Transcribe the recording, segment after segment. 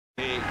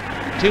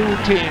two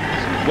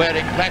teams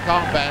wearing black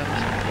armbands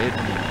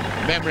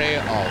in memory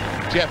of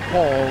Jeff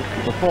Hall,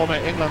 the former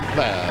England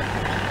player.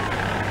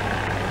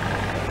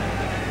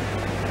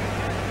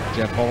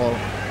 Jeff Hall,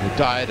 who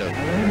died of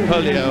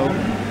polio.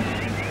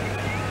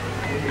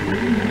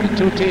 The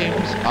two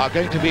teams are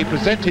going to be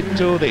presented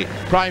to the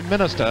Prime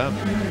Minister,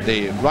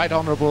 the Right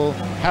Honourable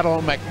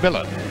Harold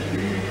Macmillan.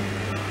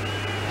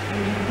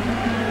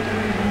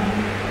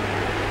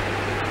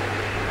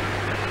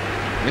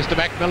 Mr.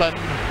 Macmillan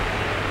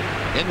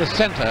in the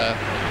centre,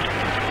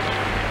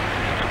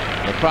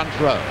 the front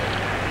row.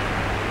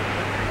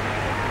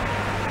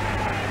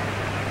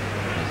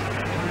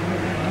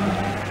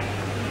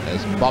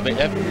 There's Bobby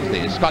Evans,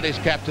 the Scottish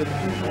captain,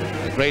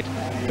 the great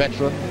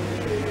veteran.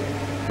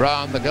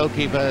 Brown, the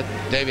goalkeeper,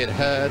 David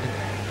Hurd.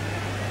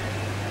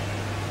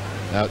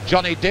 Now,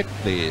 Johnny Dick,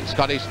 the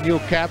Scottish new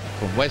cap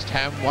from West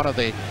Ham, one of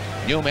the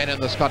new men in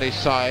the Scottish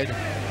side.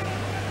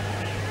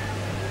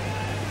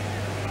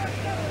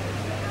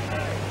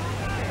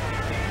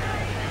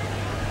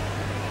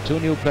 Two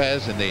new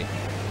players in the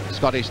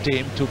Scottish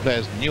team, two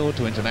players new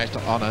to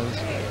international honours.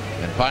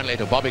 And finally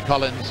to Bobby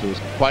Collins, who's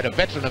quite a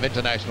veteran of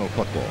international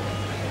football.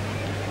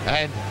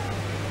 And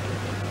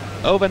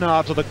over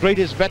now to the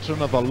greatest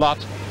veteran of the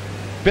lot,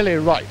 Billy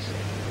Wright.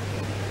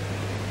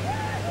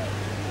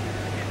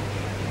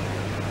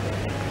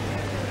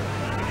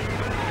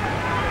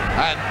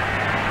 And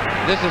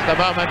this is the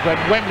moment when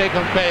Wembley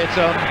can pay its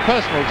own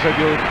personal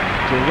tribute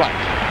to Wright.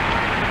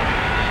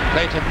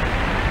 Clayton,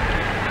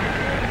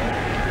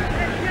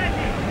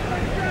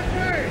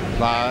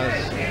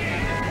 Flowers,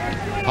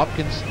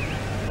 Hopkins,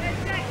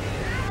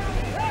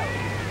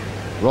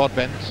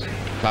 Broadbent,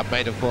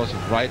 clubmate of course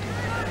of Wright.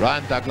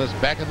 Ryan Douglas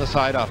back in the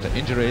side after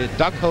injury.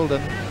 Doug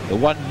Holden, the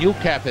one new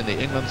cap in the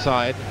England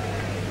side.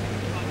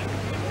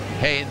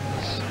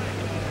 Haynes,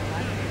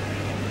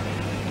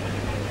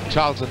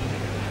 Charlton,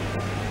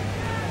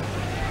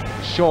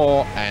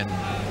 Shaw, and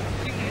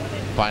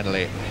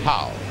finally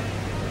Howe.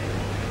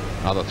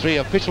 Now the three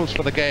officials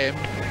for the game,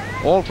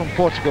 all from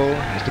Portugal.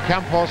 Mr.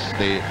 Campos,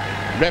 the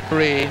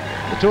referee,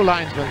 the two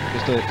linesmen,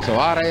 Mr.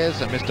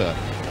 Soares and Mr.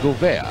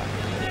 Gouveia.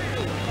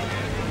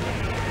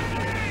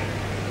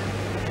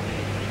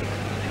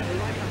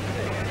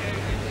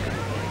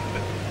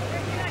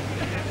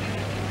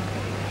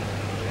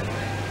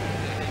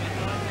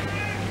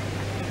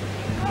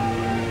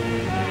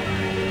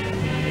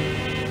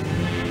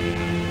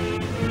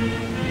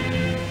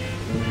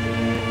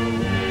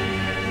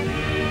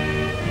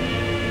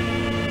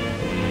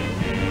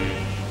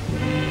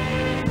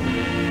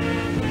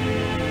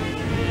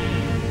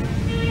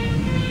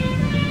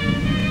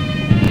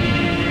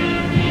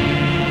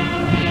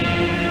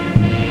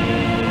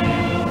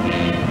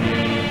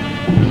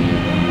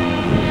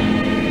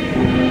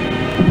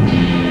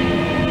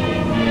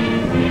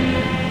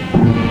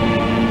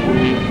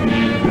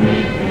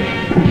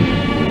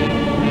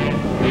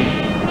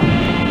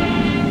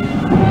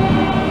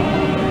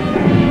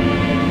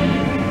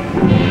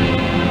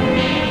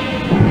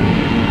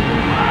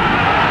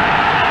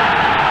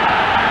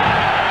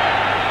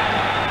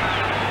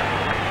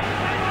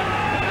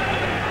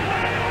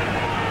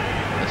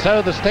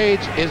 So the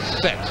stage is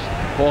set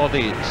for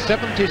the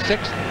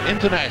 76th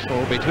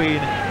international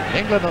between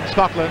England and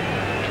Scotland,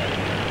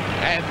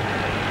 and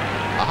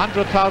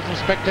 100,000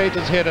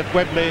 spectators here at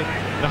Wembley.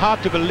 And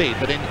hard to believe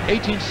that in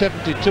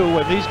 1872,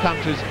 when these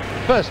countries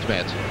first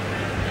met,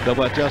 there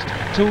were just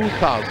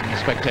 2,000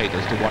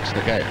 spectators to watch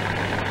the game.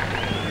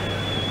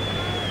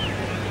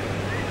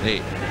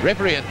 The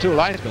referee and two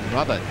linesmen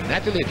rather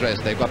nattily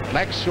dressed. They've got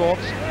black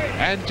shorts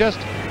and just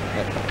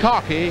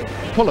khaki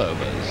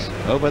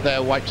pullovers over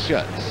their white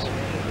shirts.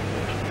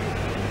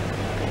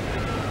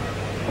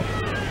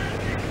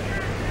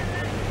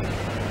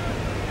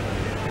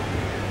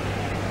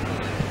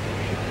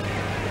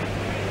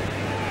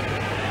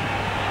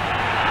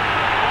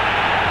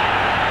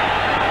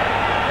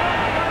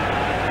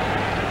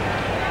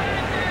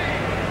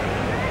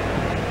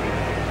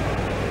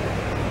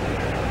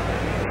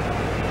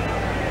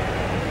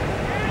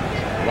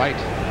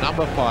 Right,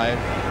 number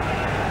 5.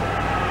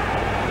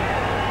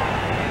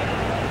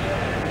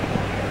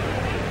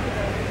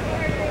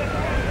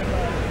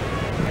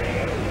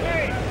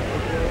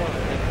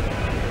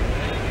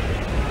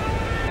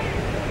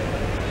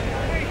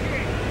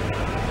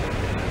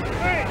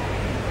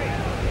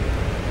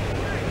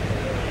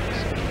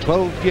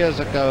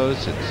 Years ago,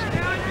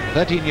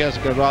 13 years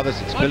ago rather,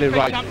 since Billy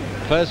Wright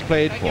first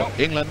played for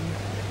England,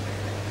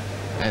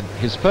 and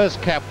his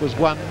first cap was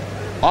won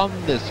on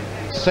this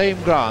same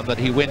ground that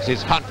he wins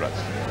his 100th.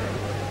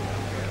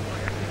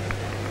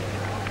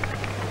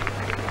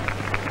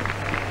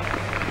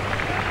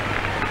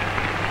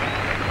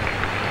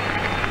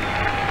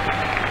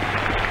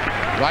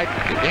 Wright,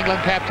 the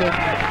England captain,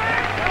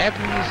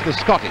 Evans, the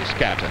Scottish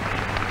captain.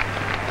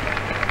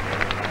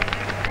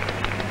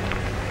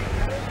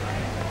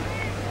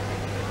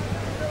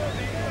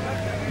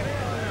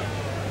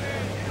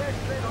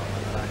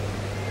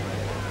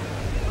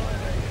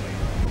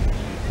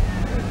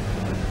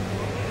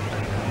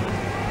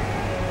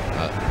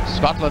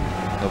 Scotland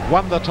have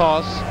won the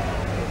toss.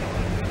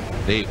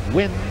 The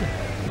wind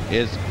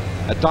is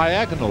a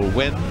diagonal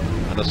wind,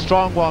 and a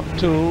strong one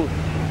too,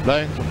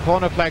 blowing from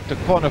corner flag to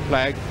corner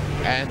flag,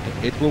 and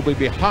it will be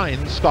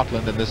behind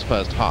Scotland in this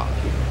first half.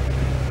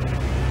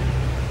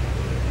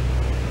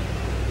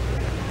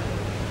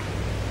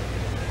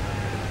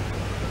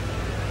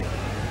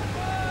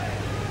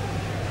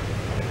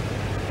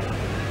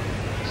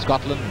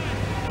 Scotland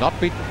not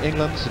beaten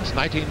England since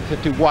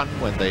 1951,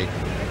 when they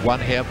won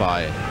here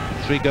by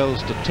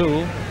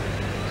 3-2.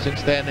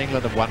 Since then,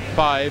 England have won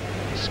 5,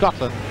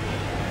 Scotland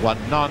won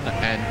none,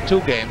 and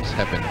 2 games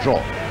have been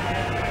drawn.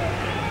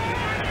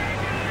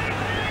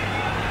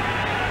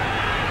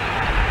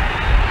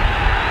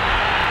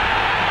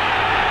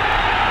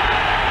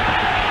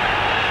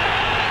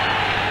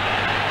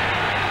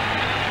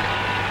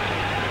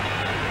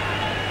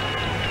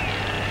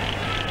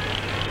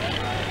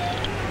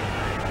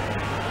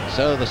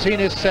 So the scene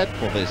is set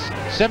for this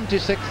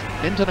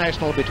 76th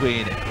international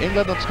between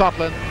England and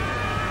Scotland.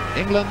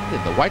 England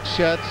in the white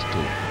shirts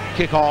to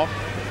kick off,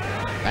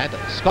 and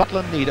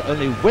Scotland need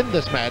only win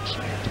this match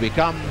to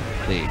become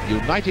the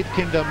United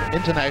Kingdom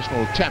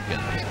international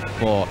champions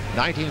for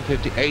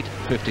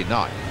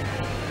 1958-59.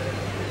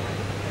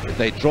 If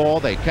they draw,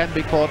 they can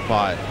be caught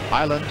by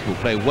Ireland, who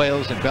play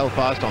Wales in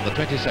Belfast on the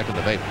 22nd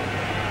of April.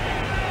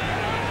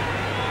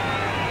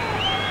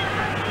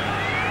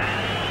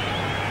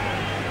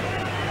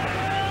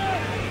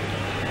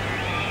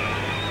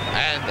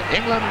 And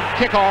England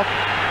kick off,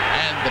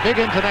 and the big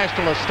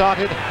international has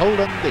started.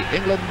 Holden, the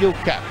England youth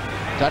cap,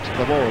 touched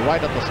the ball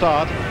right at the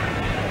start,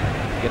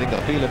 getting the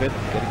feel of it,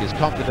 getting his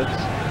confidence,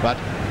 but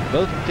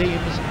both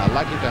teams are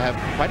likely to have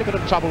quite a bit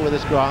of trouble with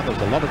this ground. There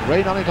was a lot of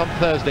rain on it on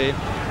Thursday,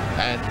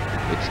 and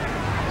it's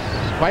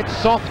quite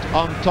soft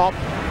on top,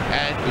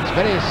 and it's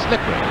very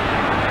slippery.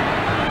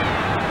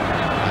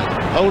 And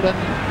Holden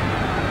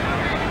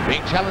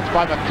being challenged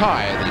by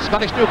Mackay, the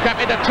Scottish new cap,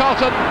 into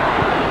Charlton,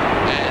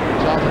 and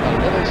Charlton a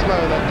little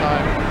slow that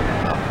time.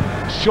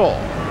 Shaw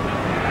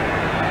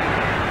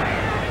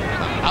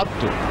out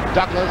to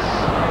Douglas,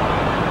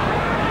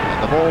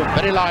 and the ball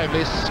very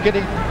lively,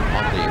 skidding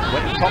on the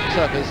wet top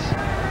surface.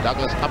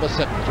 Douglas, number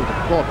 7, through the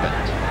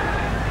Broadbent.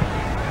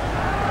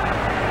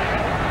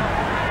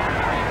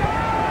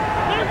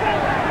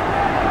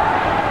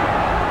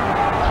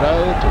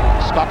 Throw to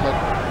Scotland.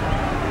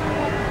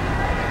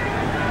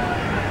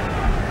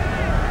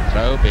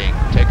 Throw being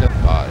taken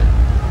by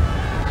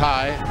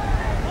Mackay.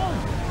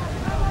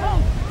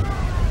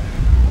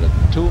 The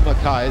 2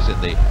 Mackays in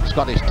the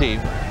Scottish team,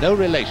 no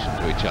relation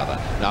to each other.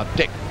 Now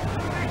Dick,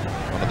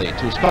 one of the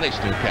 2 Scottish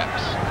new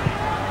caps.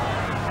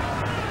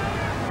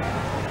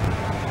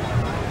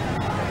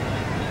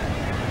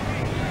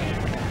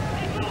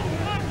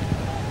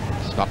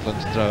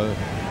 Scotland's throw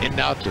in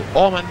now to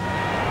Orman,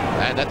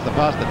 and that's the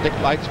pass that Dick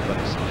likes, but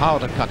it's how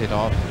to cut it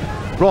off.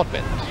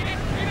 Broadbent.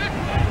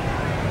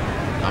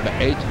 Number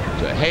 8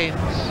 to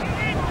Haynes.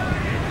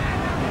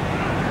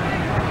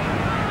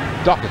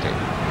 Doherty.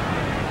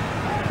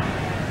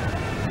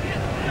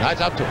 Now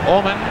it's up to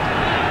Orman.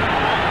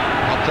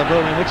 Lots of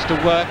room in which to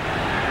work.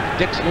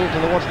 Dick's moved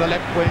towards the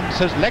left wing.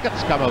 So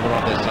Leggett's come over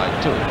on this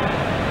side too.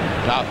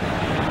 Now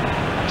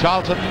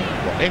Charlton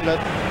for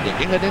England.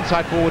 The England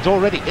inside forwards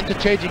already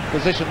interchanging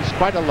positions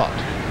quite a lot.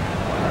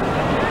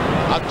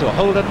 Out to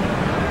Holden.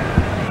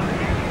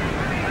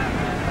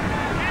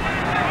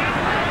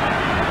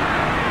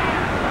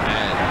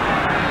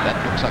 And that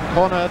looks a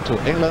corner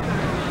to England.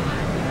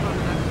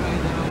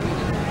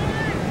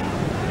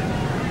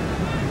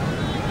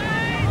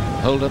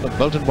 Holden of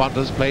Bolton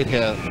Wanderers played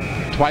here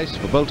twice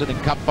for Bolton in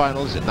cup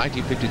finals, in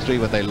 1953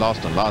 when they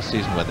lost and last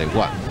season when they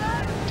won.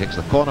 Takes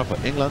the corner for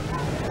England.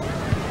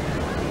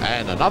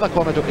 And another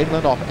corner to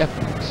England off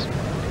Evans.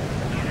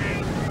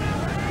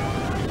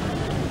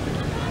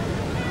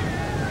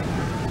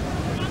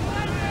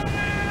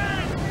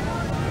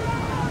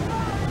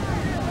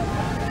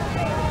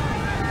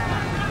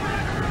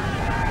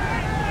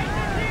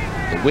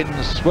 The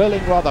wind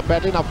swirling rather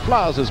badly. Now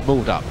Flowers has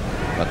moved up,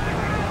 but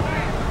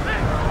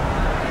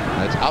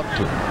it's out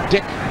to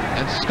Dick,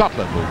 and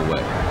Scotland move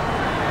away.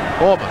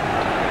 Orman.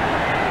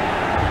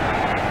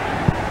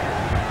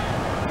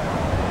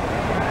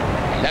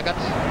 Leggett.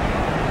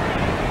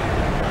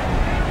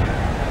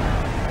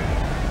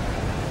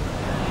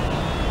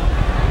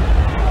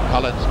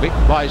 Collins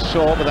beaten by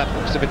Shaw, but that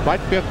looks as if it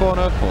might be a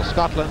corner for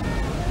Scotland.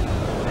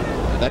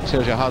 And that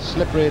shows you how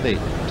slippery the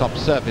top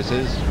surface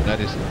is. You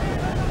notice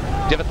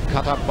the divot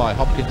cut up by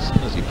Hopkinson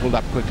as he pulled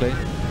up quickly.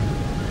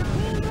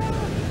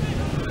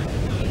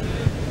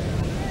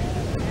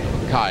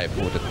 Mackay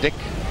forward to Dick.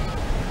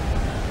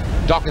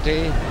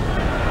 Doherty.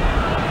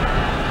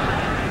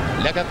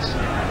 Leggett.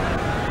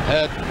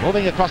 Hurd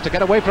moving across to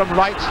get away from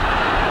Wright. Is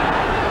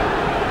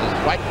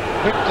Wright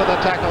quick to the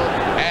tackle,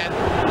 and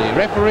the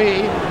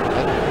referee,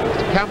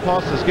 Mr.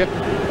 Campos, has given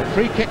a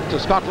free kick to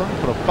Scotland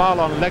for a foul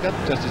on Leggett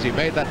just as he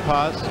made that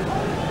pass.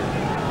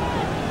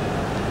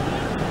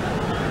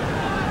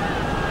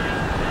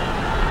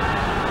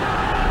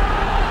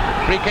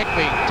 Free kick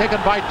being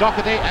taken by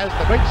Doherty as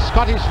the great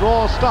Scottish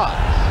roar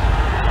starts.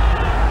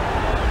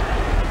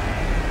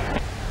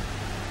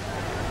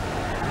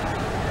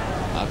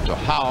 to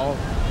Howe.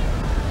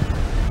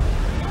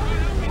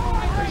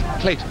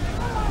 Clayton.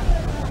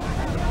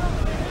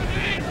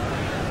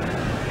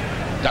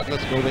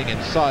 Douglas moving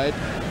inside.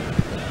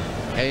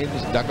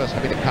 Haynes, Douglas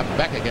having to come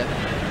back again.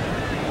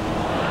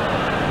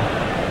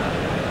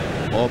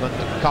 Ormond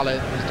to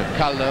Collins, to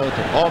Caldo,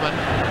 to Ormond.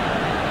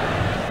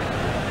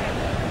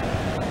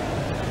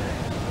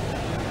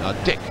 Now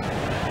Dick.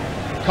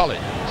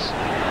 Collins.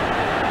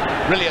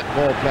 Brilliant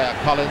ball player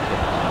Collins,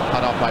 but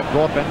cut off by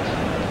Broadbent.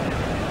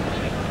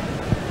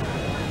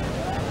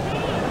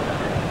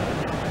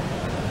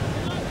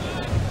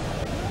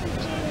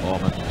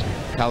 Ormond,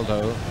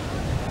 Caldo.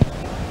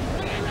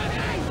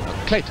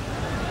 Clayton.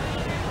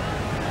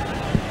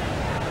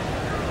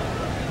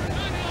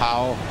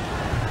 Howe.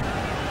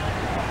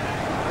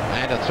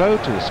 And a throw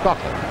to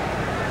Scotland.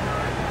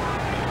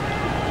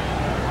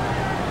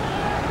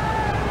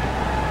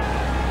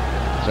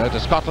 Throw to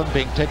Scotland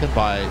being taken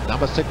by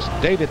number 6,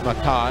 David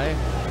Mackay.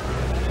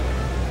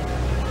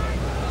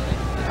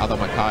 The other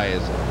Mackay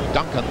is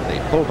Duncan, the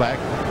fullback,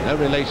 no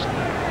relation.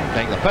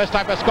 Playing the first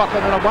time for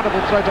Scotland, and a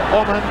wonderful throw to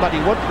Ormond, but he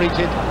won't reach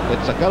it.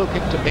 It's a goal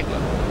kick to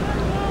England.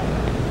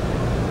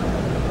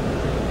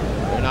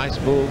 Very nice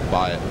move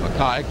by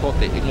Mackay, caught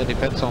the England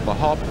defence on the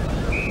hop.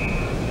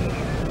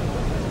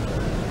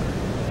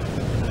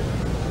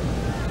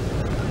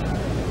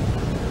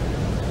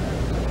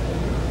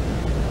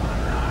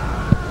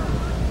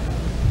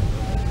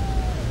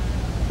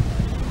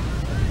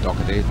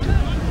 Doherty to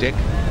Dick.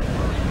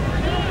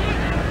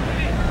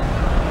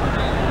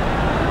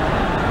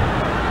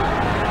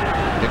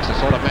 Dick's the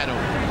sort of man who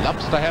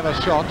loves to have a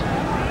shot.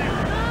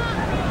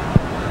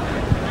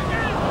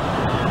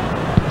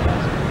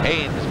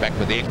 Haynes back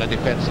with the England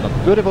defence, and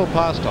a beautiful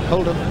pass to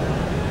Holden.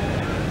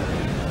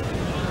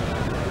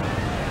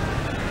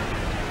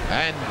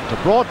 And to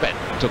Broadbent,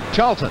 to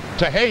Charlton,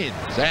 to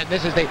Haynes, and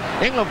this is the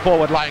England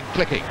forward line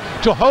clicking.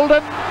 To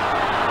Holden,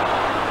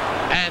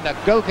 and a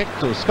goal kick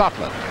to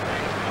Scotland.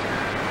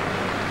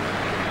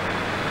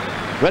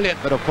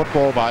 Brilliant bit of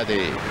football by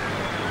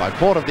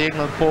 4 of the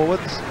England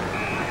forwards.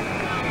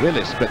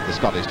 Really split the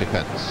Scottish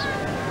defence.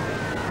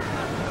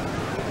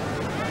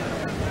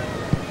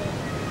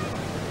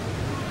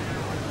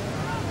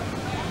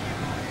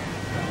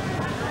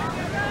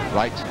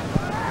 Right.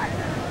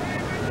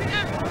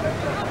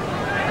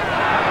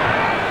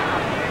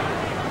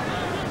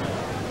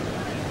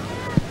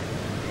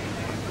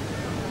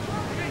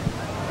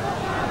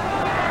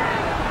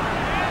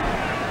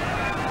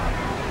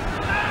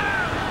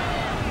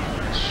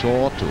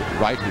 Shaw to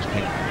right, who's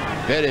playing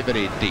very,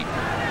 very deep.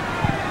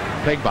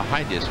 Playing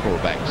behind his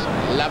fullbacks.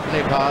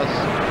 Lovely pass.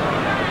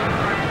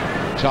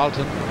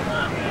 Charlton.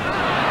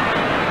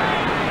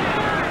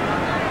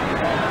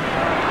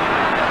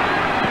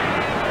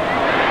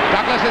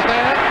 Douglas is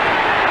there.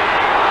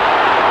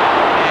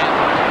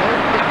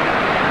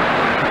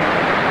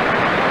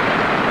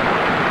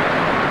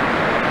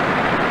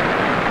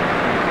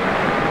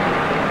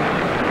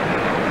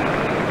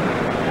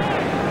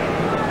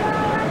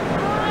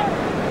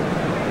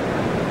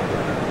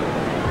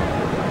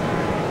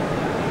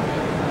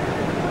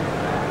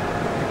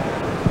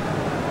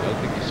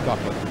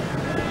 Scotland.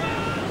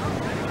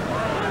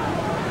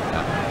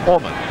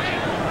 Ormond.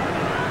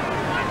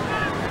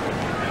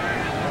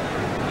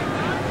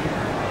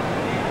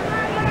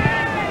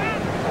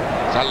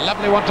 It's a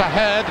lovely one to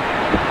Hurd.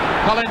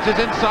 Collins is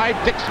inside.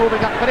 Dick's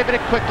moving up very, very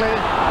quickly.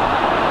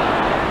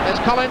 There's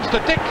Collins to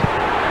Dick.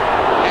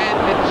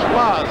 And it's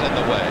Flowers in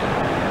the way.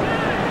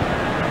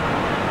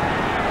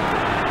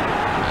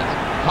 That's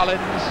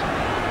Collins.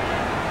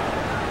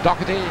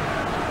 Doherty.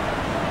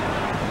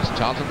 There's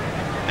Charlton.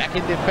 Back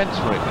in defence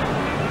for England.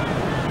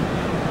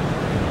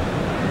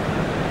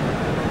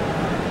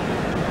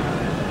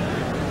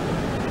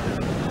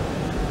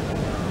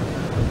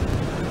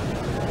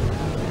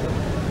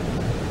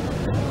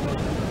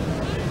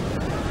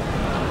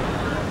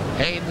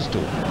 Haynes to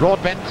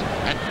Broadbent,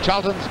 and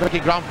Charlton's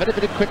making ground very,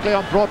 very quickly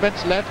on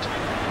Broadbent's left.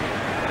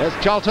 There's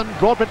Charlton,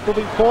 Broadbent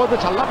moving forward.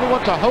 It's a lovely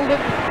one to Holden.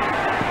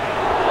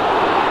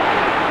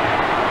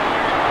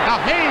 Now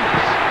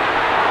Haynes.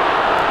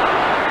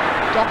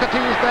 Doherty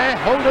is there,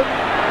 Holden.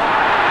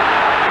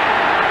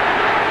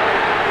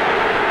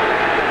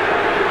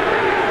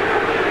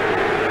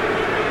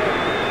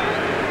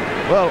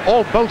 Well,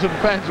 all Bolton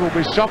fans will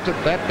be shocked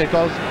at that,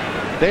 because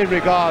they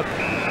regard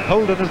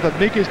Holden as the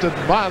meekest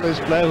and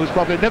mildest player who's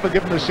probably never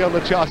given a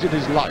shoulder charge in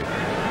his life.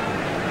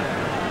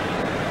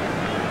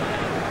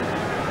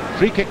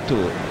 Free kick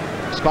to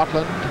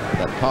Scotland,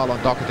 that foul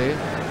on Doherty.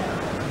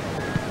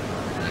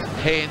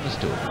 Haynes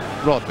to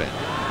Broadbent.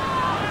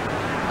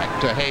 Back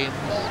to Haynes.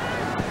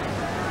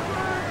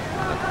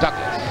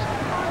 Douglas.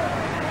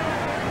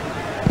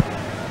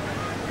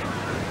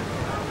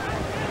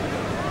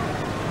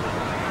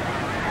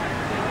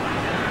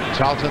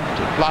 Charlton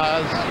to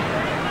Flowers.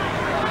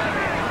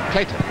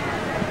 Clayton.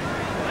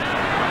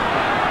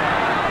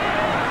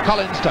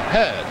 Collins to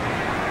Hurd.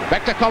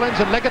 Back to Collins,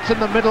 and Leggett's in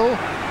the middle.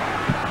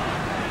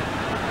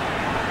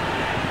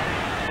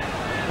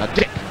 Now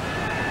Dick.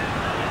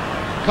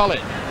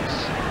 Collins.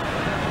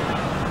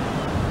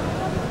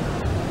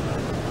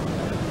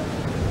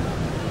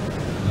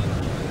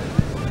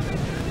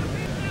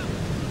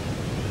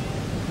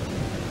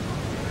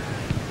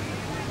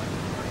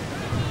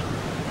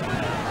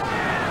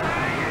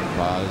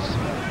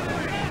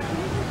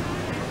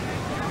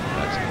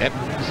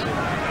 Evans.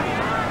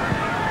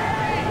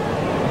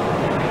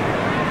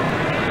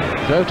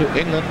 Throw to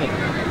England, and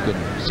you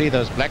can see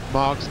those black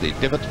marks, the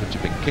divots which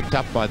have been kicked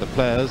up by the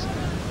players.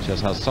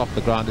 Shows how soft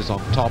the ground is on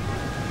top.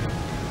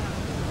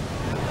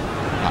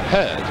 I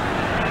heard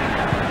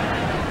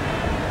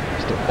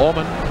Mr.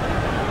 Ormond.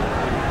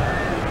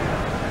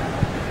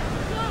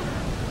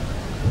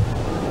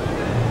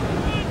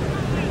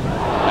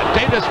 A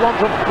dangerous one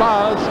from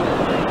Flowers.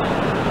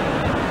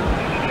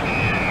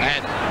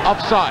 And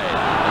offside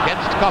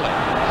against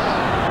Collins.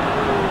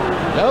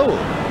 No.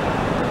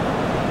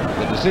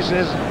 The decision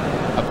is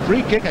a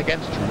free kick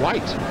against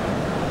White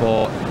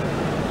for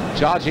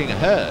charging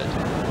Hurd.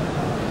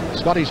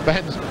 Scottish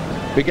fans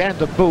began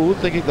to boo,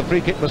 thinking the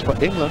free kick was for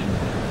England.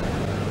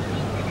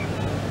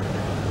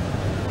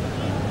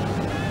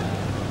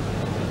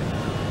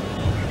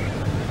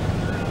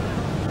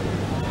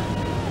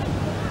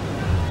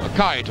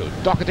 Mackay to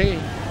Doherty.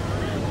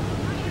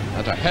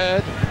 And to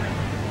Hurd.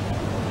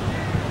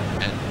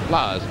 And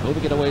Flowers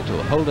moving it away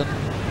to Holden.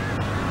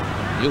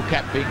 New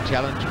cap being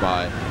challenged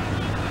by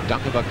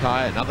Duncan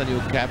Mackay, another new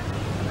cap.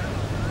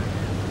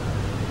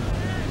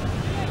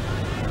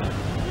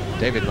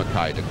 David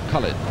Mackay to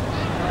Collins,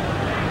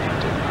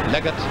 to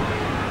Leggett.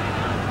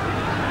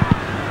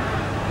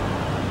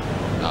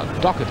 Now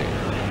Doherty.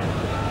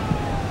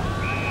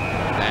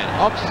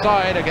 And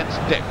offside against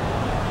Dick.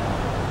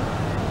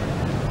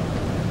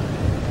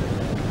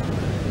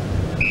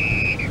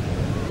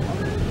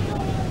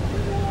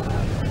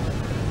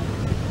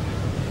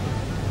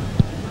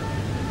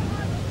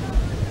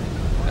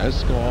 No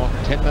score,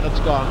 10 minutes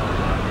gone.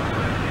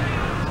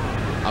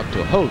 Out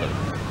to Holden.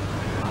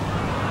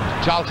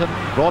 Charlton,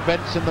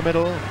 Broadbent's in the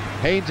middle.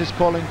 Haynes is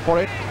calling for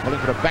it, calling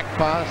for a back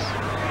pass.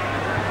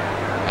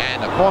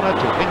 And a corner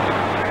to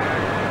England.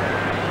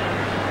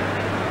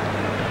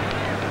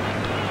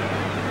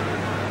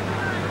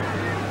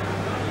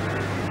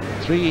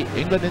 Three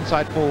England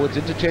inside forwards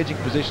interchanging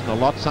position a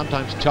lot.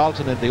 Sometimes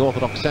Charlton in the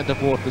orthodox centre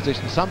forward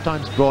position,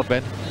 sometimes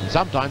Broadbent, and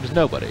sometimes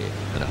nobody.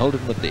 And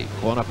Holden with the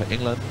corner for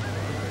England.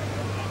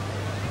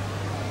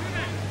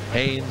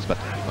 Haynes, but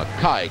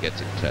Mackay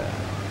gets it turned.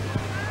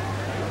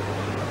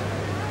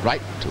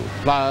 Right to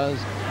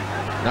Flowers.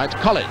 Now it's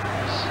Collins.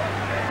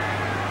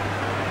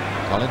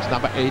 Collins,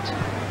 number 8. To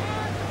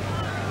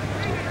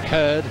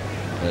Hurd.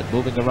 Hurd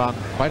moving around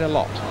quite a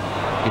lot.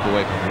 Keep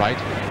away from right.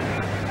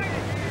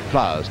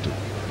 Flowers to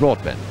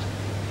Broadbent.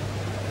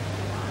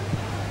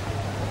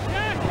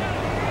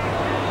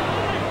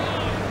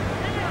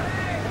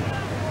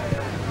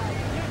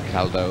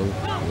 Caldo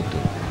to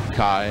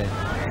Mackay.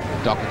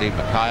 Doherty,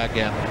 Mackay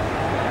again.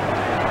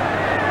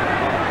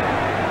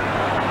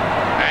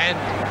 And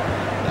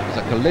that was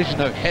a collision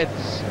of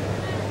heads.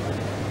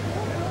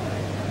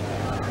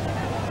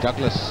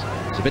 Douglas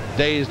is a bit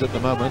dazed at the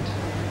moment.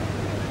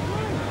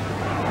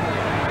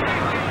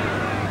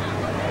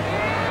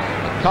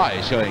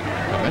 Mackay showing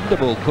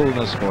commendable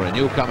coolness for a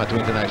newcomer to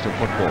international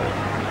football.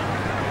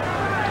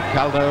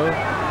 Caldo.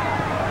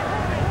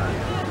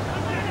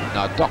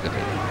 Now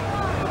Doherty.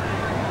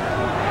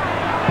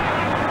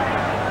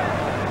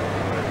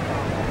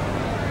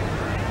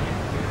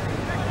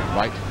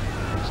 Right,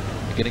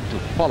 beginning to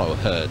follow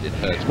Hurd in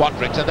Hurd's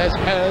wanderings, and there's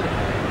Hurd.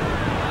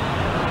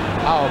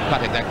 Oh,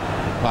 cutting that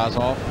pass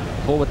off.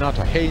 Forward now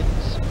to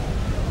Haynes.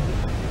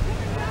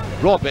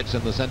 Broadbent's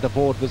in the centre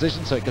forward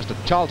position, so it goes to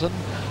Charlton.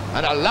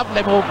 And a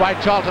lovely move by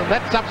Charlton.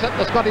 That's upset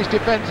the Scottish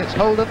defence. It's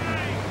Holden.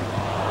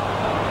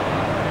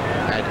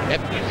 And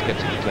Evans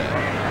gets it clear.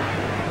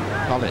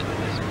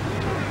 Collins.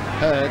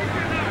 Hurd.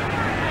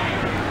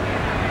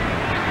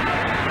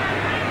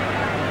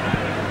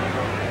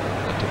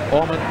 And to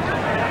Ormond.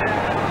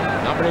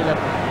 Number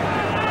 11.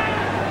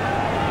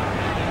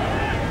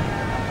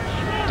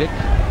 Dick.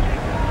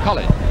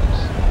 Collins.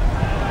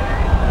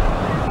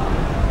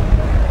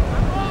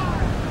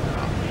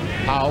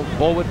 Now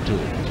forward to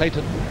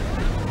Clayton.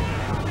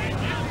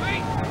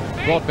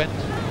 Broadbent.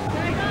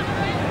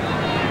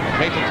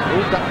 Clayton's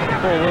moved up to the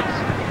forwards.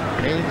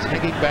 Haynes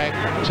hanging back.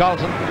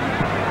 Charlton.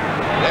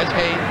 There's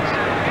Haynes.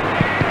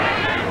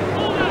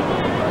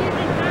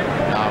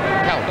 Now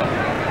Caldo.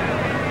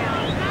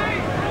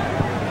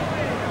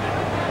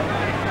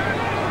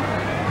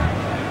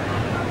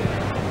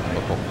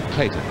 Before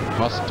Clayton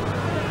across to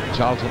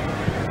Charlton.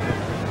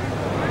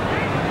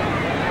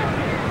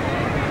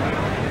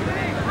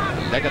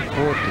 Leggett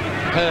forward to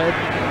Hurd.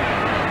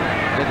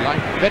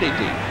 Midline very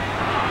deep.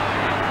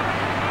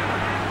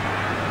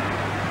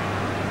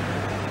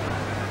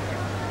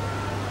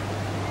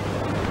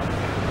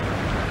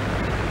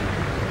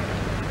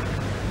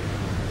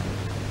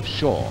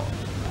 Shaw.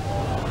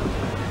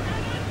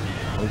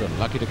 Holden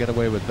lucky to get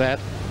away with that.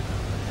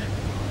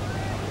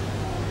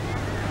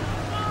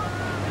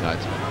 Now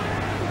it's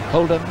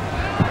Holden.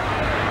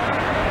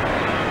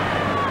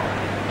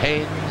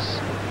 Haynes.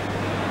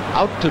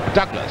 Out to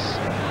Douglas.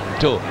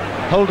 To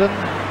Holden.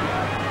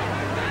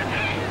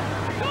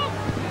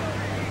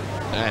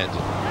 And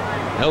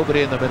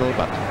nobody in the middle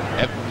but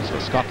Evans for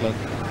Scotland.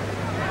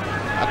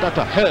 And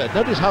to Hurd.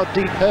 Notice how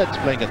deep Hurd's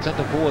playing at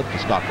centre forward for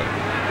Scotland.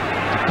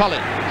 to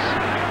Collins.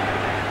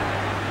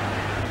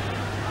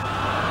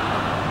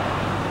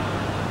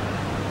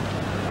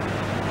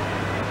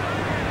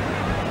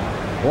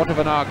 Quarter of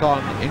an hour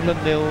gone, England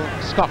 0,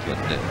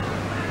 Scotland 0.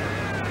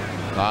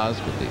 Flowers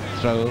with the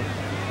throw.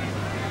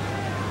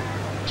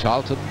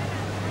 Charlton.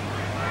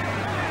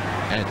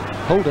 And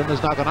Holden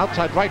has now gone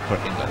outside right for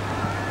England.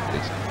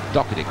 It's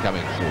Doherty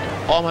coming through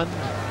to Ormond.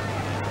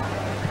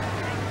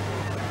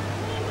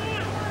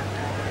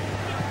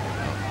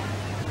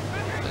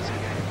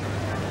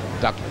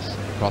 Douglas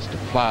across to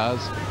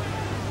Flowers.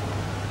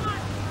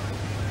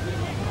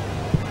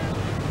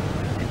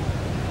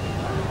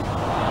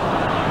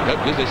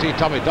 Don't usually see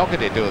Tommy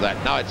Doherty do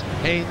that. Now it's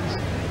Haynes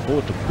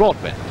forward to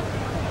Broadbent.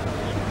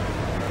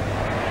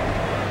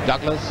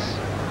 Douglas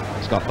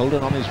has got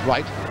Holden on his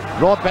right.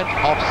 Broadbent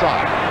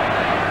offside.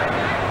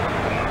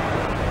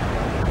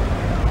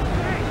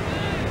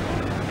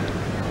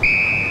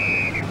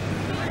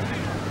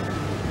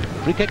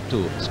 Free kick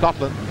to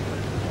Scotland.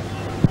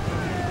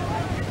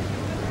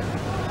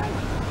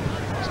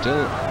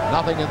 Still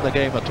nothing in the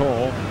game at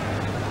all.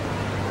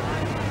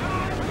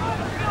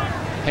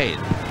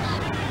 Haynes.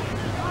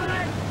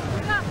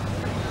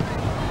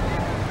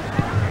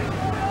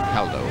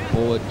 Caldo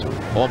forward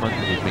to Ormond,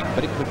 who's being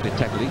very quickly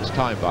tackled each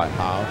time by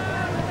Howe.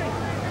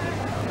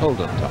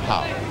 Holden to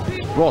Howe.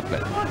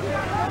 Broadbent.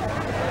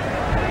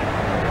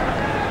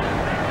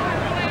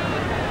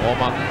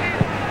 Ormond.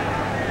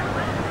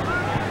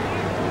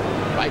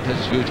 Right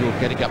as usual,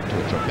 getting up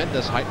to a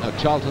tremendous height. Now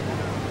Charlton.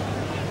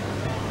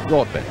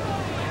 Broadbent.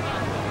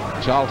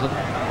 Charlton.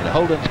 And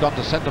Holden's gone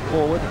to centre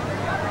forward.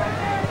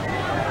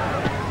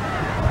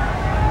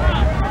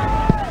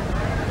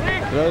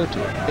 Throw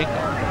to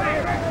England.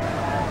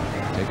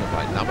 Taken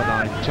by number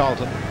 9,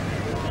 Charlton.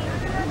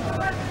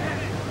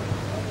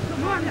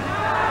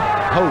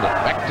 Holden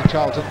back to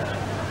Charlton.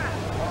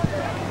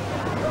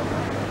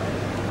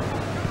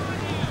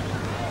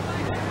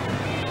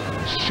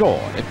 Shaw,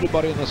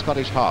 everybody in the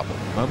Scottish half at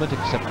the moment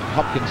except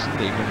Hopkinson,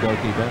 the England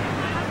goalkeeper.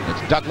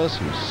 It's Douglas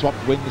who's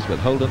swapped wings with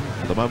Holden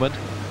for the moment.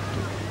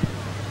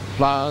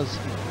 Flowers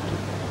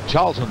to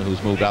Charlton,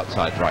 who's moved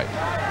outside right,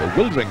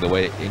 bewildering the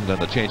way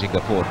England are changing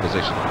their forward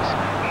positions.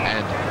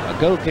 And a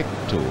goal kick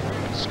to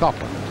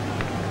Scotland.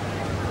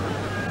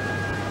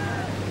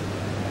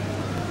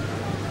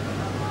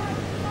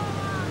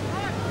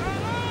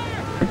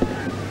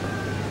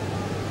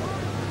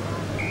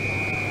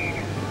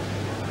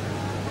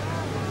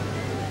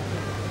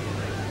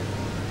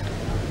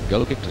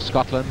 Goal kick to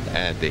Scotland,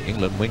 and the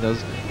England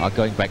wingers are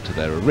going back to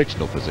their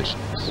original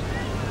positions.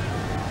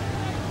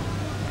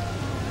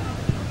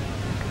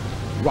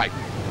 Right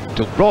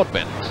to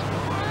Broadbent.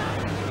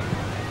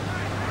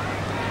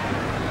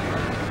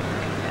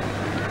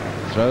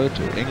 Throw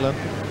to England.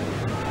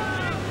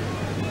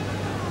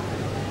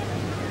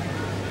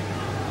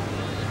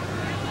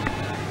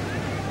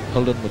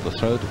 Holden with the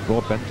throw to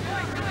Broadbent.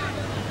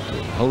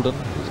 To Holden,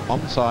 who's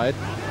onside.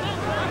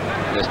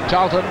 There's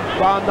Charlton.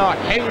 Round now,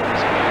 Haynes.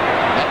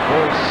 That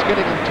ball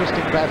skidding and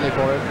twisting badly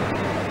for him.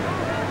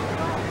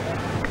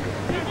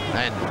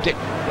 And Dick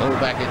rolled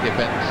back in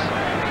defence.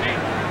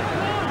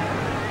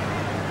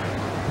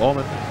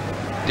 Ormond,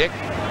 Dick,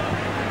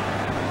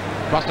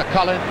 across to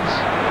Collins,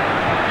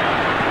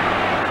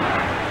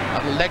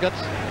 and Leggett,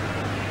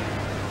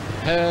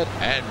 Hurd,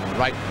 and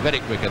Wright very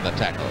quick in the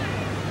tackle.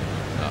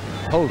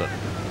 Holden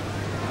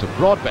to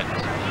Broadbent.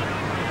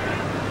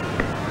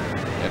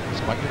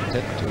 It's quite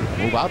content to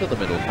move out of the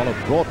middle, follow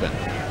Broadbent.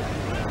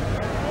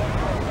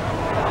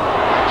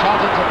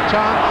 Charlton's a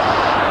chance,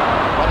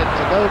 but it's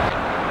a goal kick.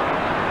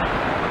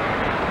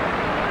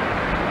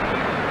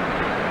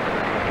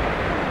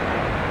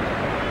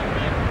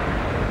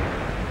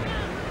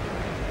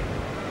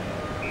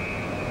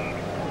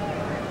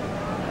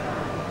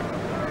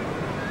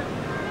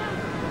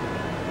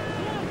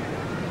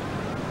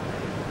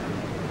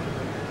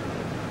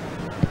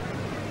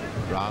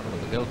 Brown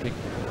with the goal kick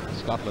for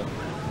Scotland.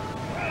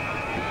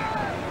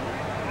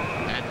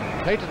 And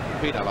Clayton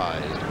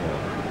penalised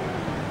for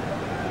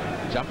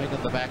jumping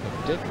at the back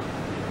of Dick.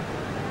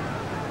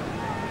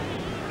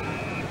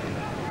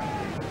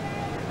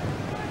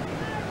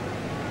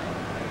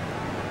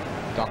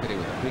 Doherty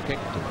with a free kick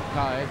to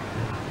Mackay.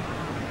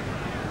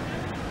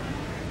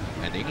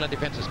 And the England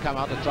defence has come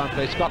out to try and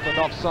play Scotland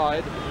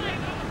offside.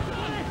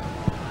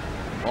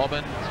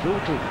 Orban through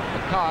to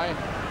Mackay.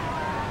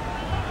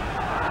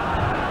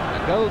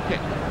 A goal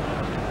kick.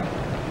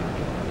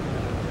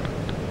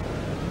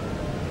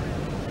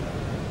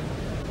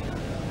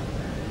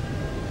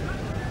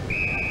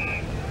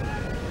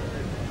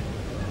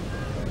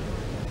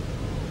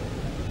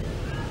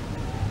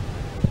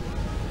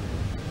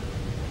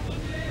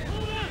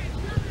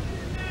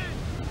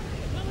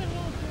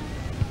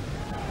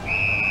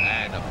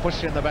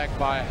 Push in the back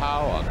by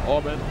Howe on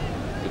Orban.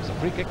 Gives a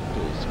free kick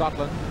to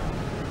Scotland.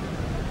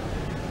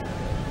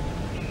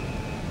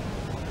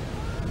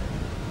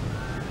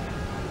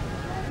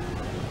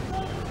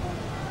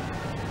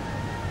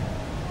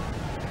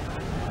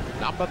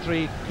 Number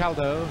 3,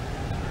 Caldo,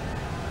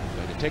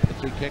 going to take the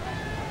free kick.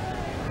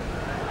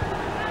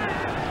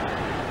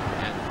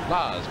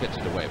 Flowers gets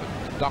it away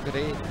with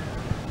Doherty.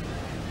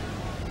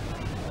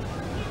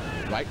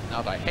 Right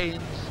now to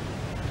Haynes.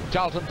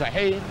 Charlton to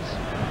Haynes.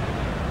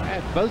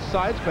 And both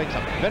sides playing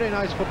some very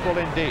nice football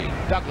indeed.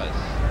 Douglas.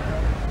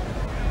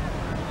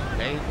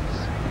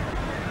 Haynes.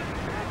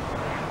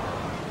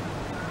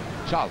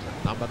 Charlton,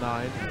 number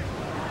 9.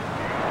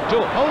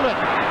 To Holden.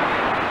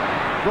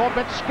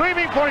 Broadbent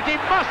screaming for it. He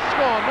must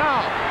score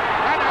now.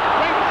 And a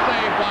great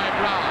save by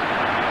Brown.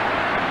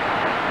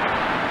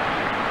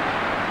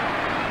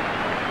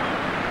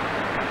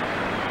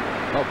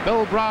 Well,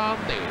 Bill Brown,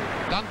 the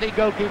Dundee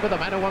goalkeeper, the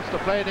man who wants to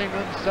play in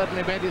England,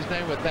 certainly made his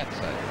name with that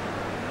save.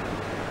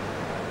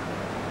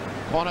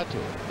 Corner to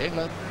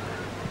England.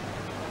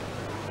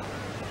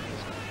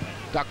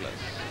 Douglas.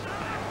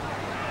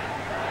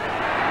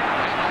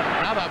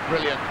 And another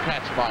brilliant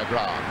catch by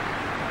Brown.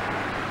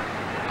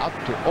 Out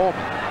to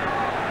Ormond.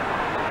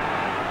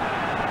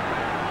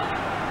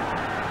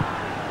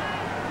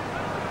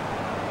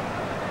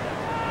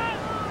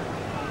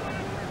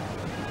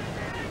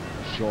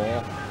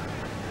 Shaw.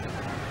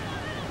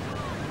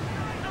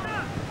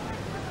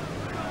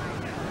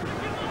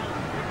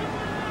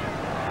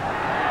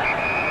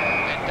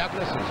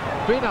 Douglas is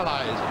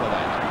penalised for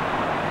that.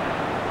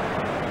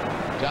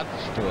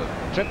 Judged to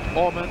have tripped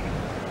Ormond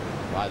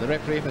by the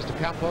referee, Mr.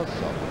 Campos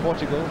of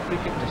Portugal. Free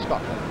kick to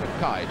Scotland.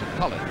 Mackay to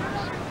Collins.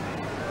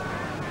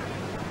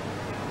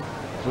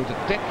 Through to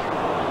Dick.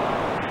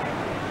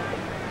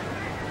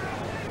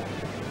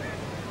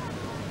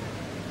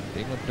 The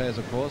England players,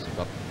 of course, have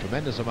got a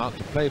tremendous amount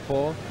to play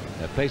for.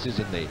 Their places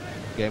in the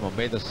game on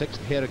May the 6th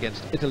here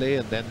against Italy,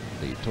 and then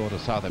the tour to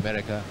South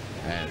America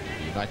and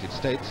the United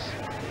States.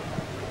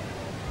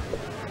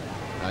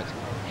 That's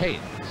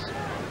Haynes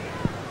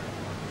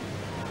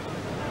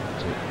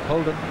to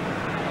Holden.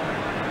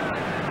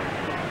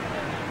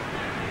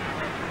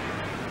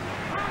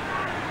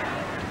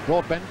 To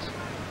Broadbent.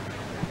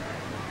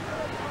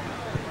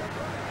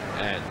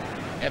 And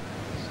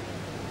Evans.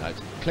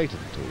 That's Clayton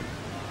to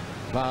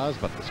Flowers,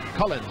 but there's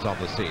Collins on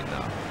the scene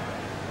now.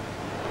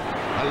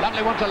 A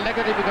lovely one to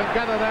Leggett, if you can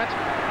gather that.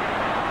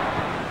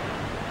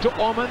 To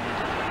Ormond.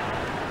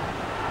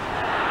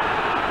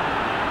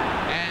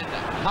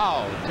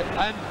 How?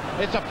 And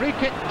it's a free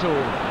kick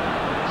to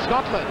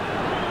Scotland,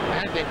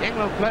 and the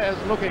England players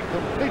looking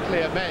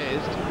completely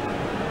amazed.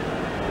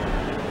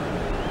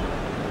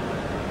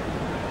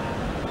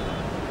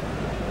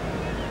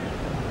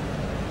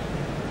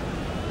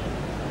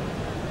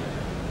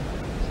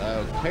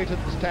 So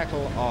Clayton's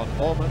tackle on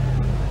Ormond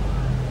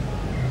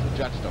is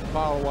judged a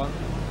foul one.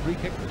 Free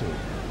kick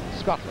to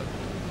Scotland.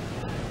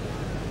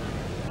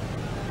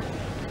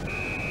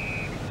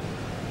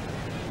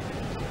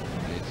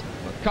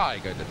 Mackay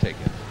going to take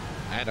it,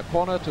 and a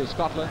corner to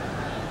Scotland.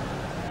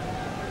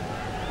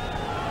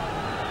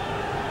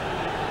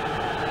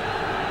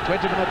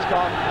 "20 minutes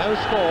gone, no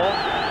score."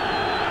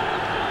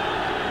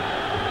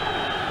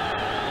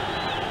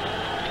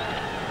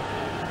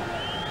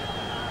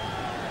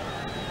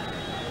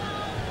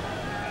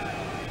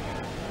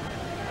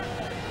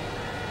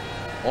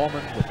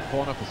 Ormond with the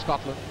corner for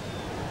Scotland.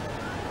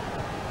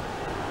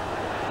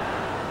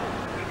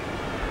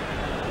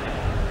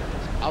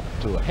 It's up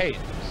to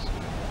Haynes.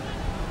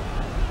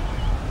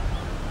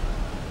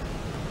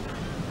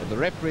 The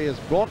referee has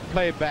brought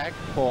play back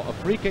for a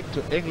free kick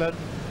to England,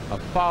 a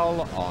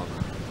foul on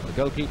the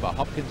goalkeeper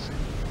Hopkinson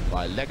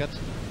by Leggett.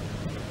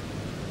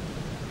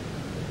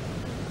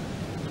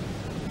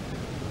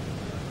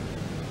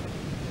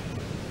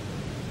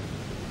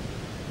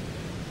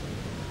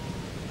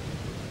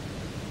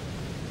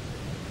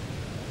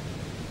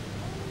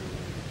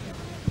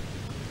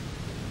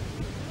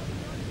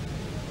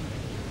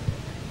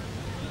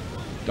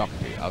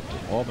 Doherty out to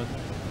Ormond.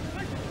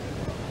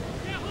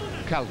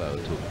 Caldo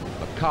to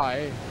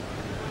Mackay.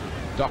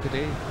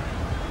 Doherty.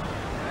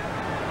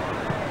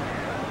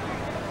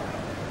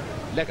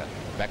 Leggett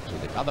back to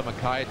the other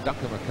Mackay,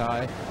 Duncan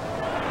Mackay.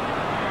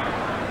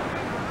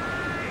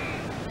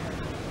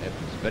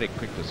 Evans very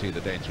quick to see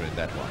the danger in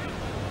that one.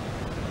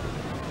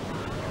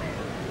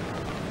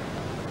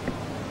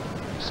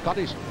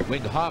 Scottish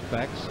wing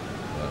halfbacks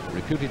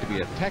reputed to be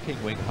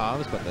attacking wing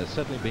halves, but they're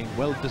certainly being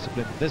well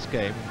disciplined in this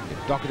game.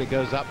 If Doherty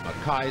goes up,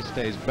 Mackay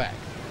stays back,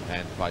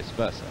 and vice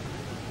versa.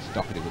 It's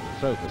Doherty with the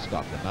throw for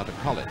Scotland, now to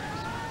Collins.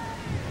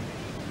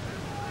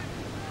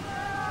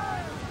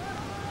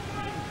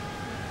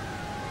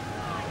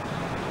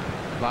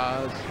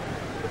 Flowers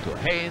to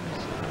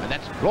Haynes, and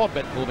that's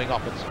Broadbent moving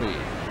off at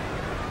speed.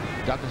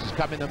 Douglas has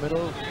come in the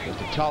middle, goes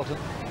to Charlton.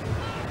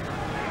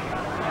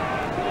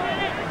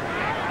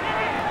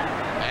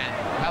 And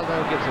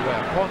Caldo gives away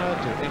a corner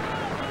to England.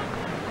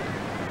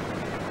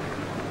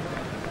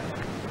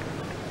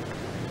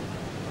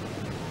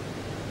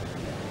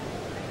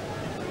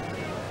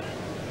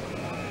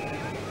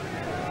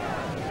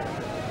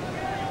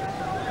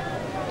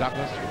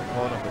 Douglas with the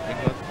corner for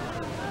England.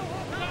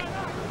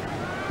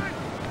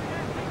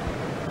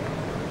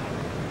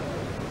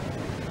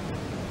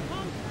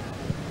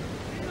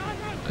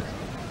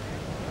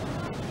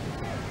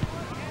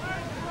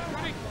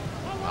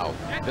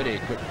 Very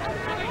quick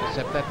to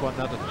intercept that one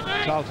now to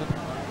Charlton.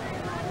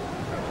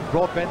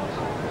 Broadbent.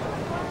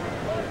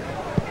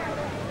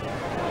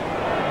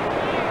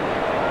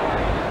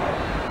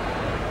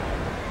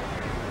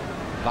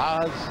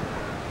 Bars.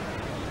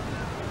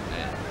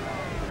 And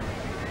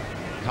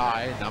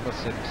Kai, number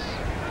 6.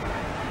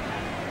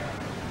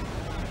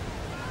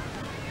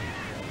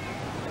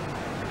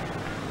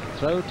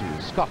 Throw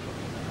to Scotland.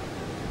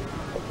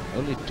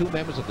 Only 2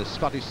 members of the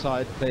Scottish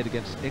side played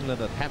against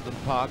England at Hampden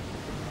Park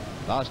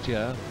last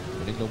year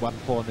when England won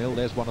 4-0.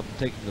 There's one of them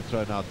taking the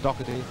throw now,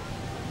 Doherty.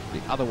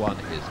 The other one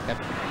is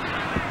Evans.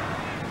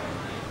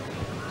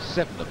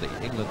 7 of the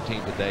England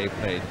team today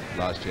played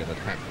last year at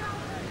Hampden.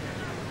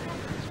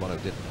 There's one who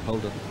didn't.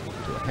 Holden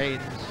to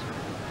Haynes.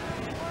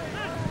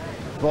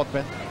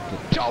 Broadbent to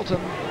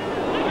Charlton.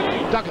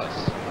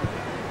 Douglas.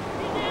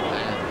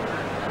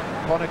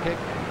 And corner kick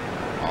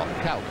of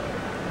Calvert.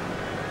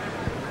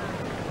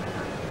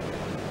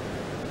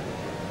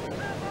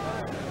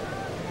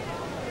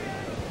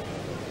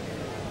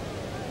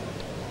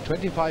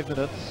 25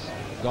 minutes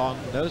gone,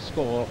 no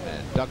score,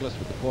 and Douglas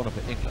with the corner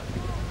for England.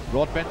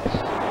 Broadbent,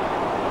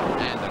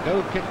 and a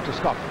goal kick to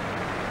Scotland.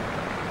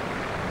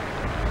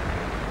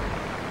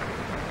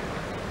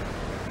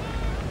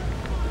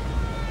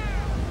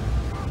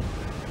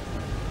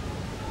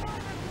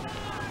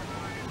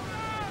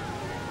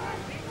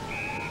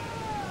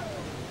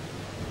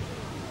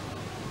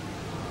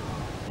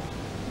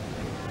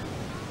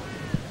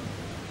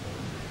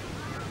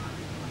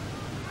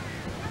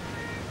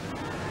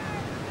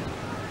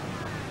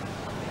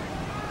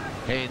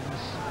 Haynes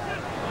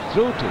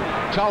through to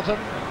Charlton,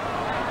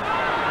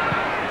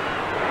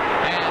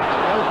 and the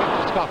goal kick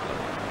to Scotland.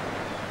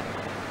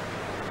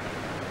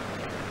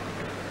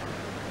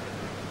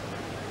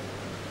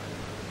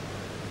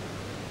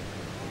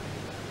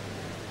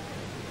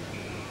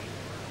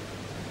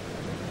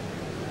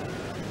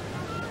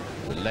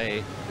 The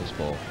lay is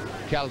for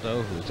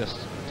Caldo, who's just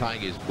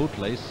tying his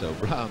bootlace, so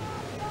Brown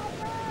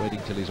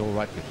waiting till he's all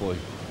right before he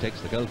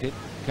takes the goal kick.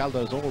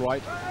 Caldo's all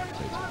right,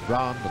 so it's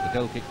Brown with the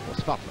goal kick for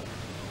Scotland.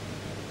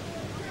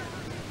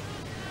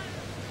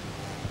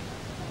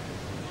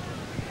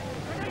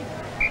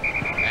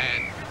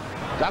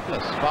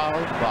 Douglas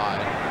fouled by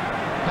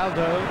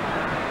Caldo.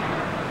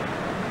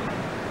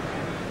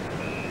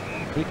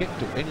 Free kick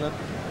to England.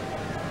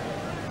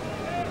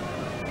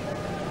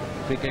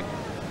 Free kick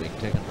being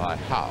taken by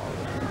Howe.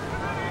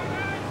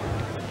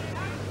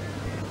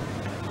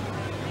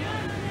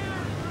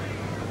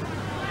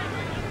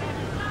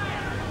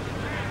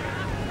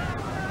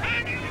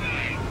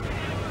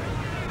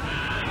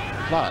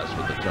 Flowers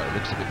with the throw.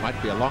 Looks like it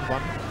might be a long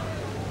one.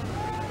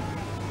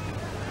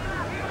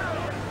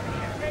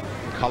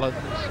 Collins,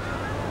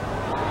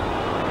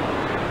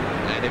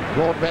 and if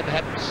Broadbent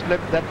hadn't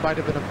slipped, that might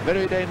have been a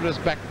very dangerous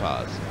back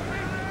pass.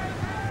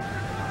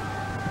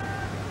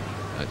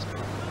 That's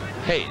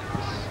Haynes.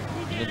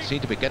 England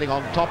seem to be getting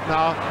on top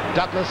now.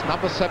 Douglas,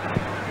 number 7,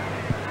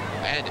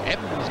 and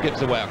Evans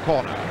gives away a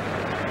corner.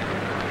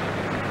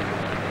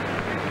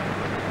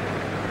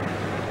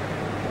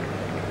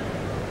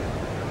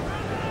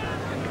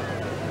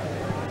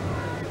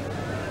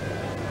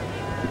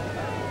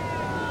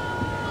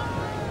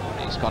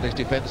 Scottish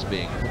defence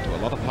being put to a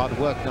lot of hard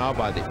work now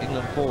by the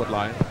England forward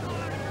line.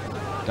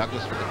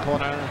 Douglas with the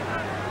corner.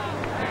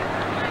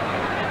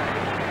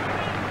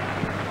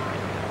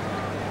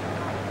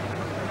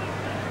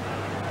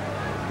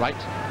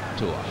 Right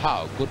to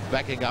Howe. Good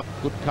backing up,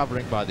 good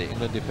covering by the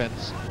England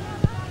defence.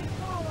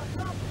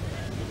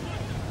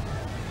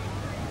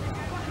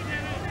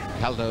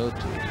 Caldo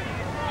to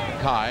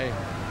Kai.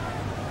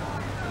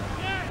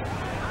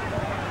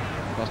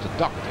 Across to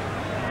Doherty.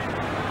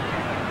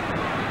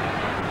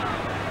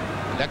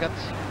 Leggett.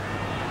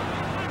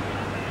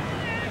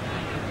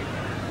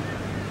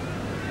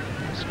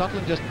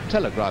 Scotland just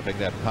telegraphing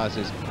their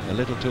passes a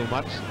little too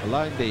much,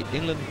 allowing the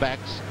England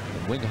backs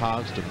and wing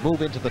halves to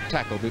move into the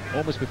tackle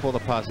almost before the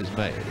pass is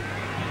made.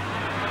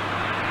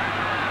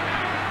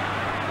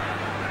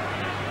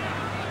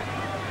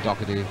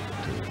 Doherty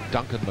to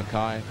Duncan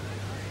Mackay.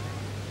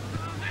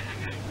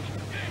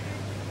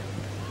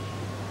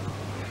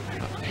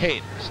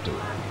 Haynes to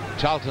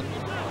Charlton.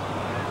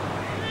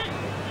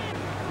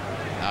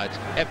 Now it's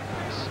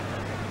Evans.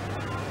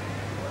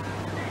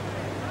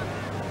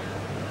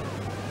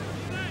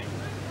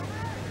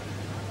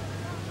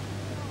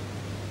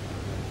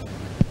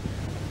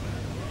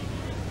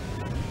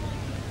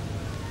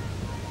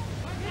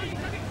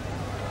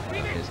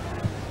 Here's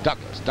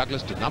Douglas.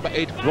 Douglas to number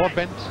 8,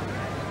 Broadbent.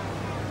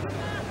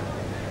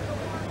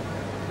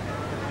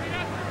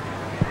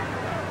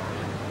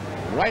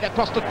 Right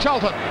across to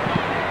Charlton.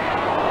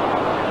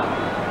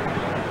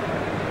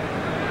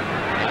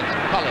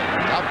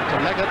 Up to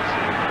Leggett.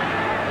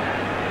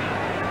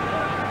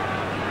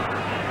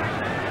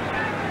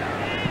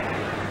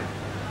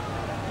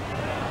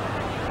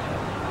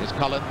 Here's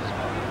Collins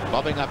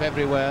bobbing up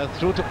everywhere,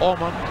 through to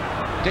Ormond.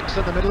 Dix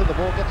in the middle, the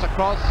ball gets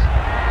across,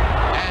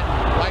 and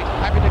Wright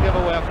happy to give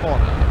away a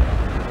corner.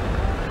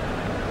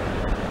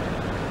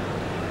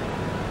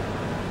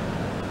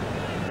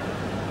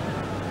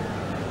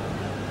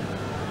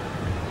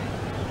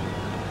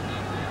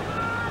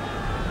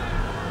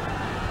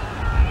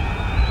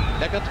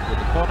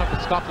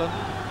 Scotland.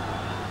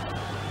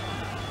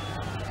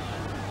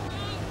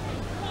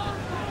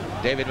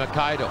 David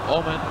Mackay to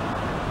Orman.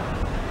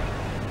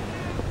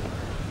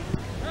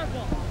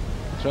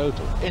 Throw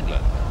to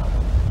England.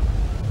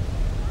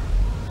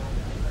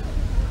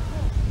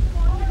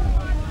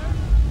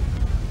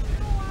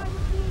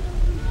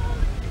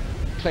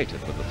 Clayton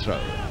with the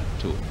throw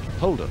to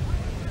Holden.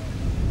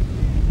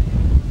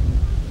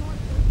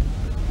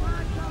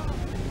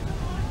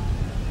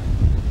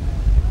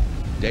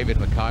 David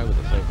Mackay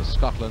with the throw for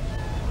Scotland.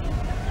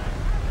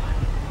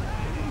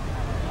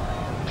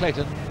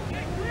 Clayton.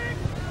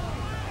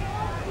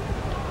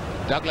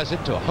 Douglas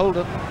into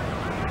Holden.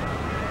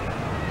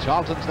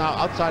 Charlton's now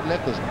outside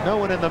left. There's no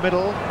one in the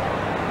middle.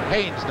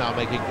 Haynes now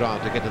making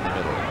ground to get in the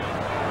middle.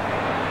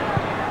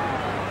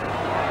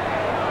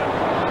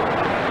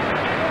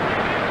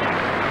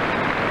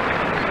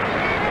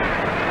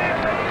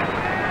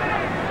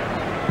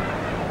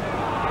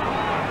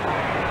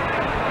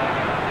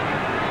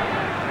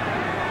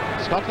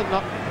 Scotland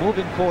not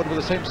moving forward with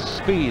the same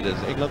speed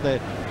as England. They're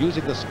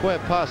using the square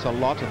pass a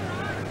lot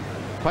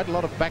and quite a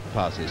lot of back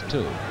passes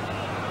too.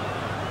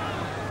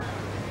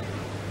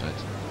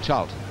 That's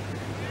Charlton.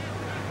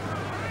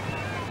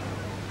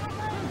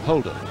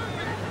 Holden.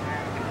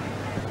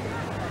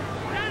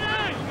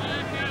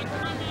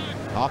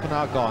 Half an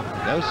hour gone,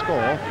 no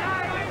score.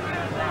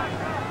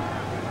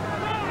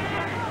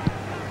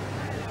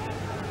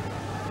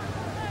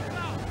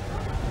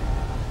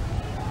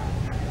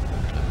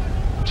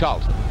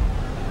 Charlton.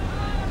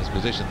 His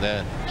position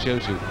there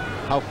shows you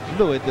how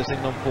fluid this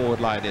England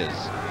forward line is.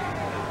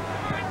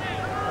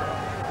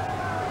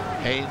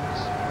 Haynes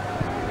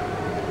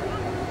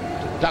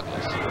to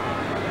Douglas.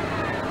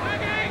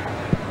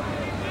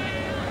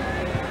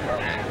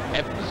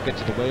 Evans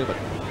gets it away, but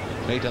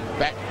Clayton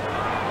back.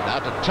 Now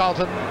to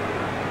Charlton.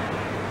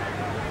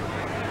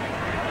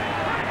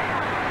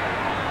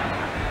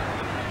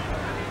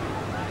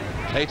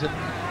 Clayton.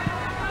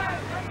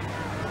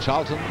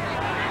 Charlton.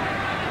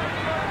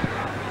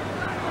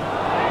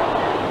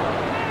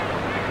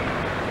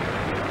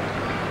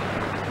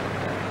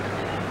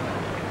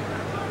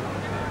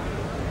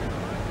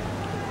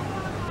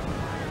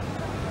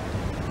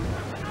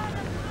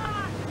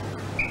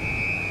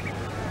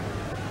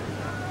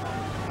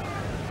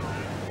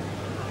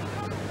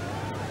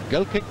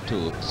 Goal kick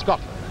to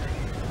Scotland.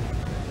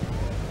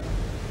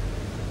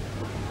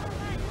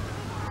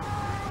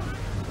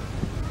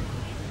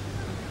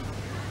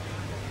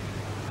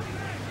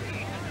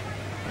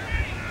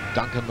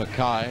 Duncan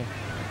Mackay.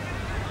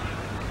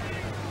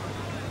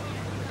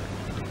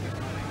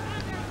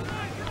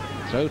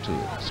 Throw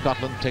to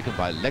Scotland taken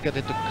by Leggett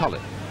into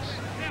Collins.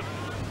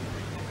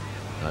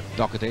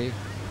 Doherty.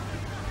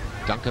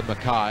 Duncan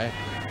Mackay.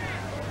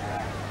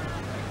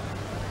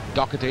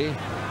 Doherty.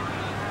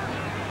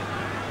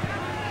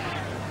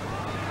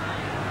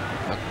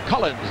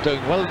 Collins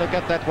doing well to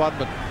get that one,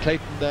 but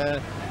Clayton there.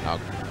 Now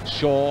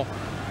Shaw.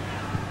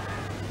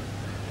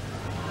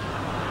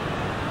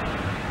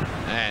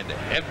 And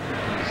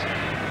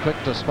Evans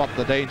quick to spot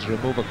the danger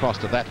and move across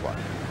to that one.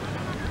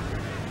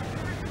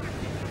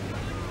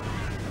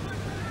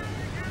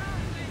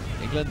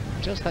 England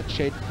just that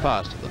shade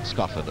faster than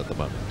Scotland at the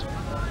moment.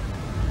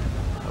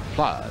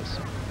 Flowers.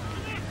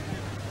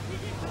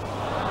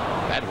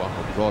 Bad one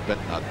from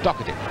Broadbent. Now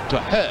Doherty to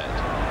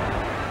Hurd.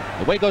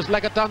 Away goes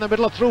Leggett down the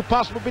middle. A through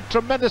pass would be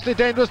tremendously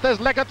dangerous. There's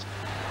Leggett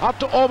up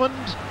to Ormond.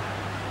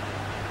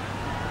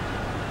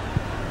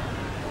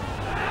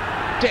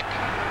 Dick.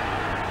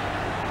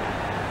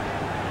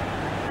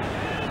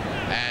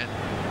 And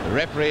the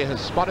referee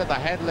has spotted the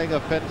handling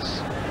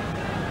offence.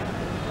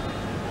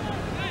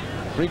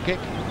 Free kick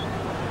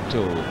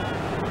to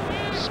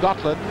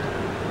Scotland.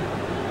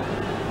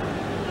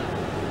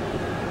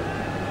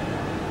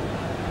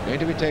 Going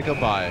to be taken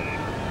by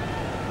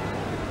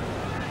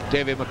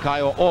David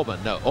Mackay or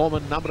Orman. No,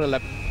 Orman, number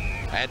 11,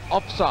 and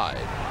offside.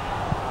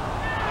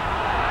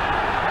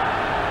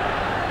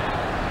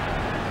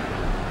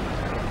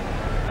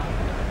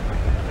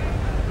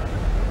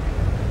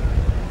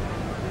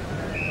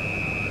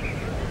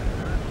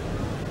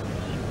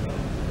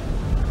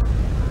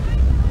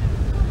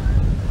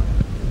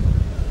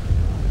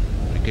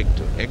 Free kick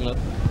to England.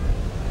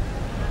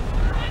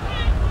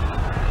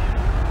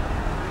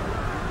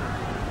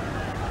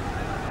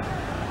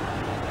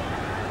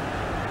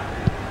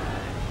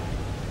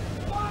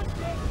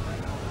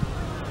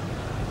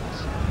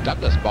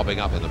 Douglas bobbing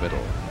up in the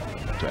middle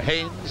to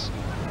Haynes,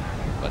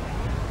 but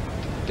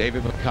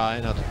David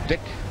Mackay now to Dick,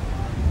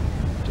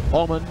 to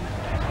Orman,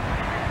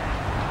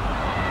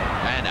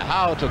 and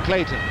Howe to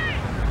Clayton,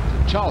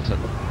 to Charlton.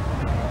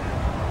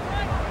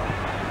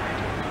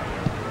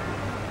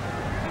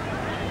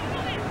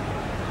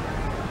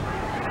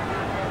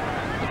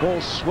 The ball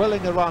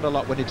swirling around a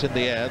lot when it's in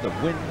the air. The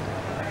wind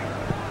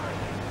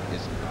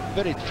is a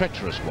very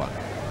treacherous one,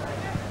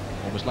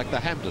 almost like the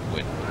Hampden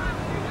wind.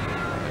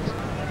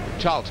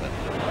 Charlton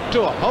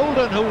to a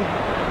Holden, who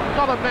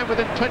not a man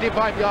within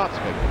 25 yards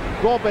of him.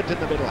 Broadbent in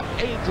the middle.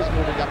 Haynes is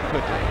moving up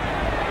quickly.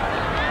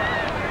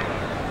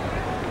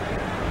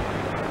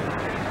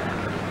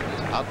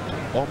 Out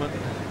to Ormond.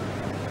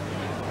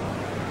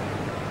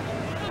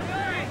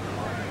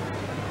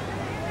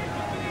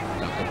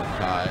 Duncan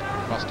Mackay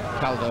across to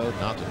Caldo,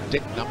 now to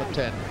Dick, number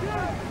 10.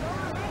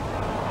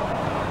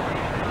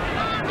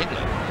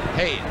 England,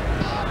 Haynes.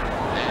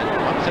 And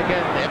once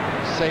again,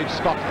 Evans saves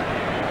Scotland.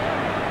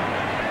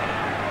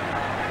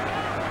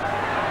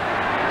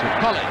 To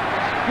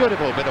Collins,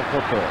 beautiful bit of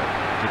football.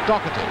 To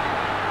Doherty.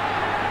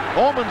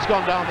 Ormond's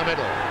gone down the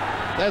middle.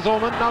 There's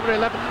Ormond, number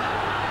 11.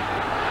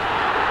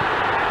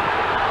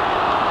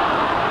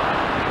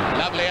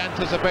 Lovely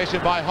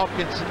anticipation by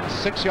Hopkinson,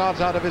 6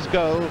 yards out of his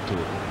goal to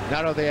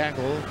narrow the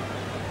angle.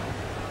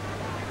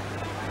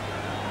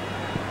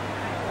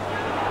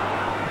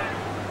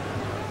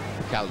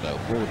 Caldo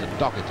forward to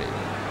Doherty.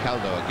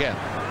 Caldo again.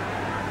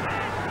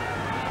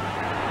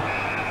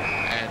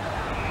 And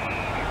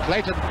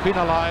Clayton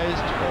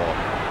penalised for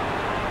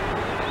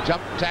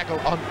jump tackle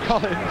on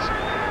Collins.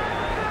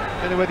 I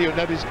don't know whether you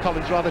noticed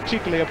Collins rather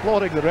cheekily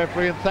applauding the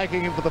referee and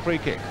thanking him for the free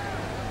kick.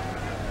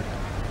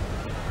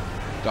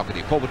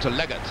 Doherty forward to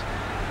Leggett.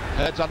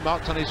 Hurd's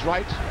unmarked on his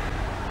right.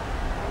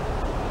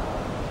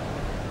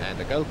 And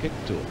a goal kick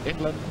to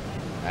England.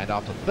 And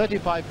after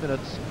 35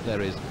 minutes, there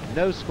is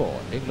no score.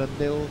 England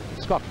 0,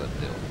 Scotland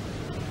 0.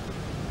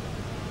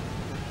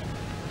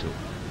 To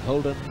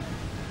Holden.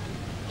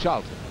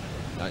 Charlton.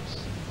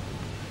 Nice.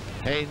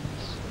 Haynes.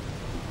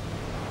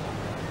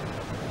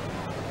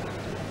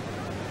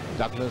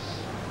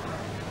 Douglas.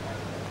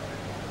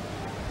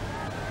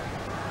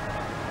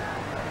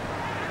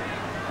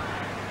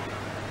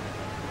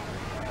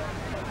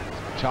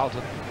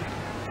 Charlton.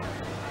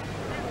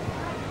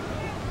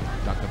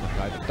 Duncan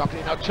Mackay.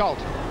 Doherty, now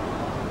Charlton.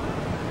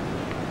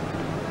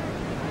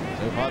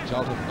 So far,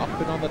 Charlton not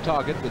been on the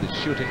target with his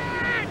shooting.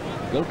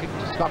 Goal kick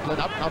to Scotland,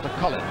 up now to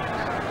Collins.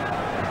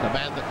 The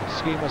man that could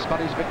scheme a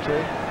Scottish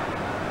victory.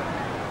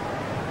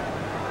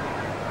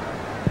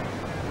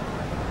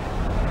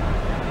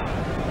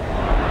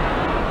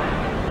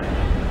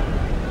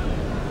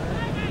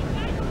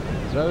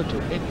 Throw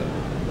to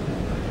England.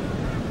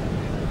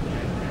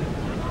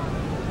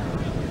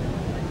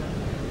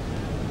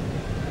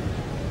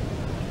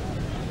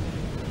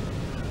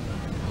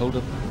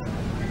 Holden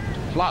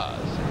to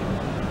Flowers.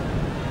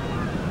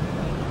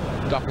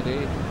 Doherty,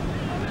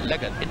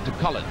 Leggett into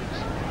Collins.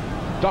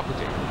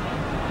 Doherty.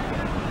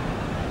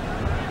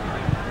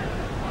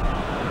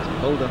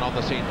 Holden on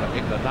the scene for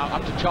England. Now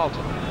up to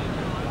Charlton.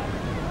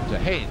 To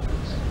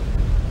Haynes.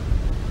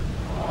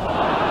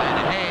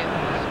 And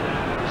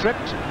Haynes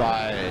tripped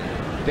by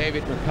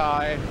David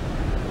Mackay.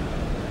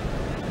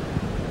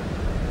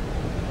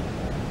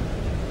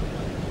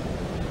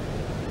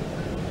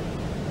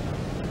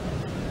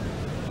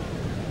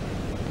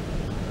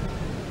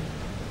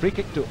 Free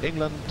kick to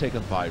England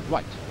taken by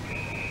Wright.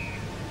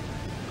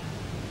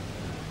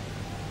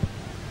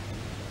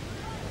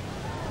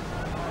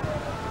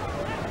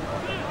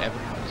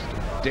 Evans to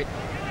Dick.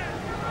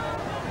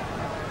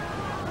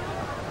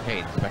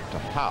 Haynes back to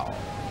Howe.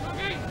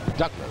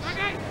 Douglas.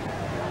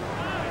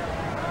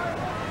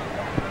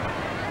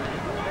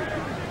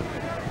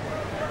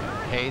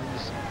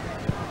 Haynes.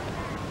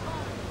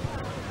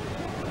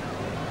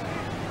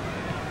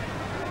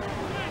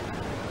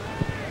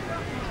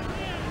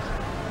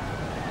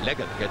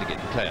 Leggett getting it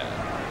clear.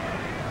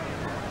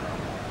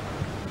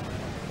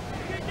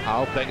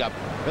 Howe playing a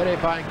very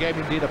fine game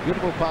indeed, a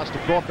beautiful pass to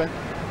Broadbent.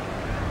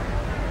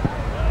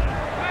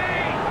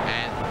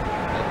 And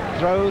a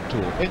throw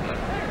to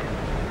England.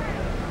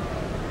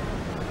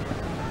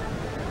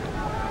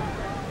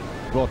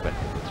 Broadbent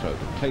with the throw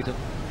to Clayton.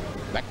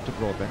 Back to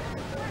Broadbent.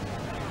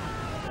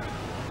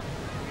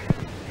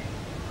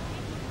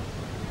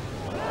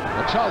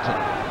 Charlton.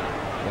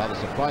 Rather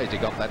surprised he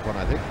got that one,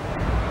 I think.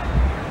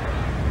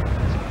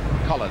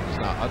 Collins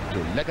now up to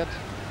Leggett.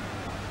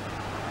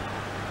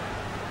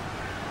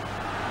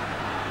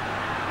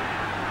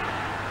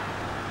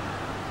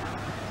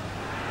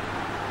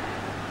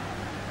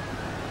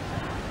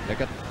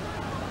 Leggett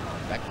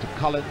back to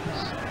Collins,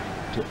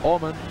 to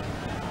Ormond.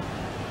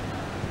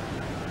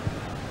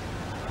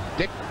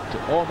 Dick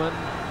to Ormond.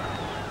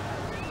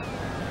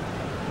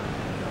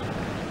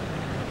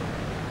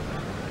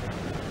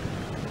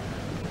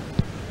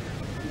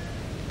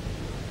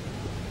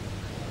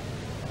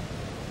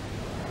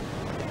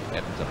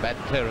 Evans, a bad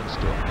clearance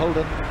to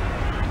Holden.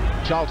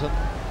 Charlton.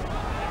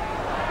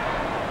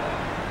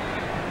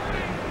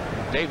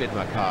 David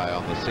Mackay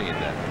on the scene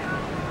then.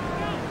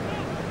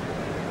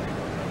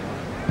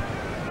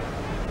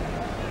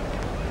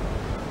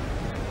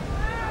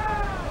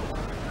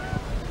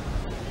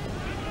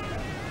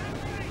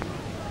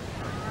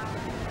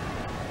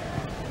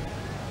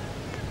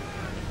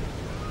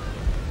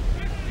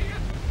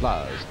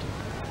 Flowers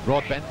to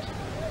Broadbent,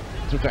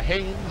 through to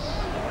Haynes.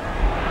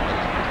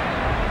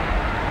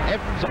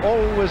 Evans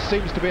always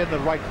seems to be in the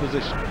right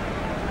position.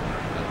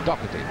 And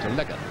Doherty to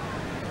Leggett.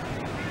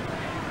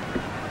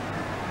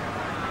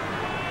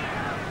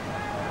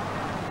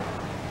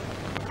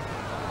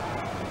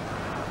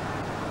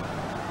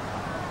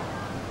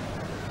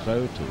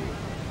 Throw to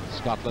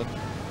Scotland.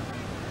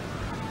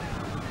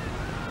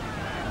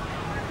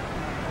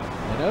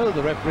 No,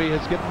 the referee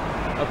has given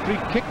a free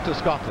kick to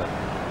Scotland.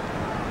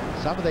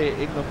 Some of the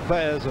England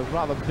players are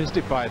rather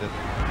mystified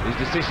at these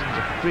decisions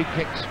of free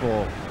kicks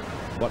for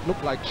what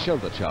look like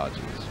shoulder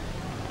charges.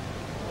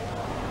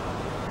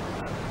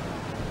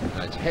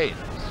 Now it's Haynes.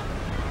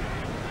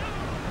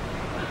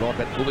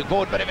 Broadbent moving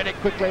forward very, very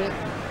quickly. And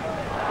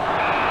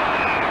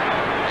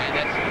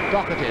that's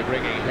Doherty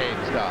bringing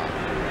Haynes down.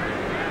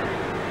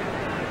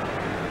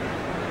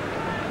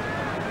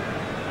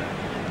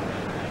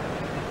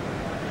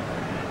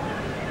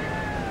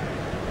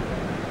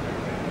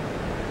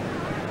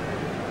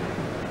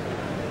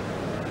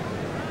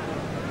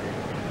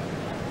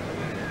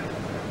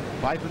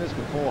 Five minutes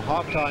before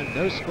half-time,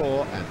 no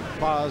score, and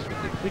Fires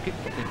with the free kick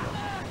for England.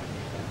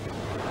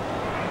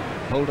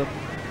 Holden.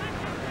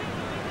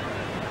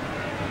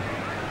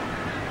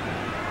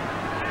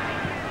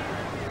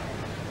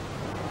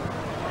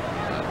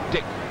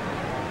 Dick.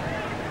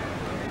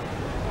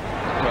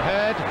 To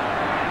Hurd.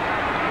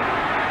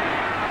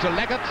 To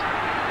Leggett.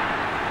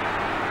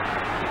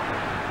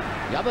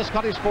 The other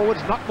Scottish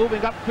forwards not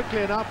moving up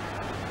quickly enough.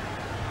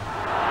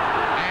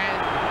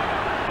 And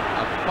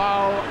a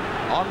foul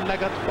on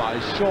Leggett by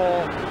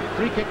Shaw.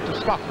 Free kick to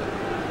Scotland.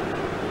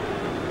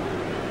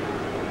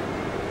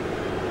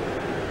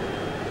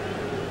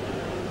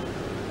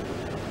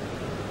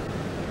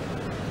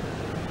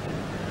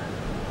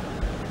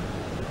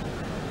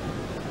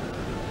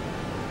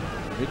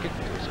 Free kick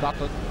to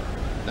Scotland.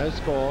 No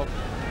score.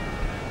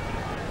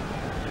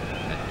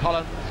 And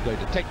Collins going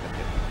to take the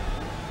kick.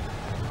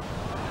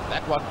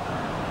 That one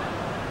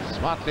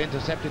smartly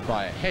intercepted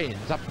by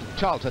Haynes up to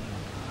Charlton.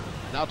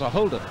 Now to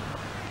Holden.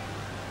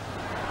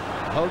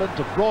 Holden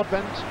to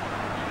Broadbent.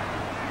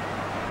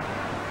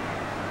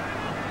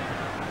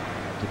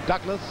 To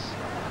Douglas.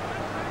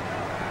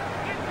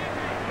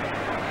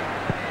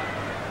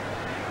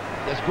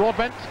 There's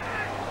Broadbent.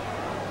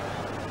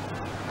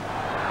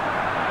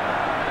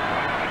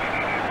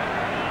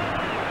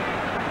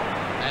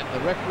 And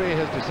the referee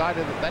has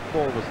decided that that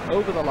ball was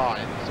over the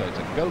line, so it's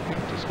a goal kick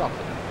to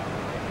Scotland.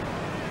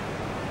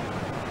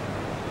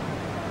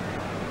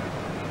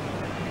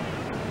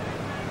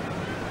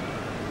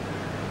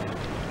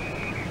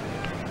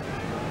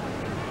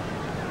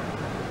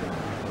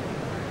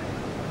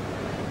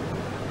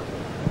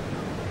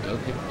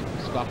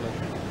 Scotland.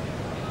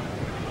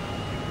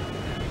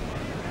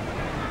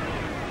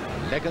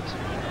 Leggett.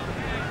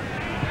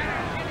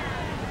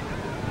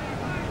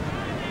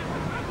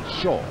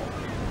 Shaw.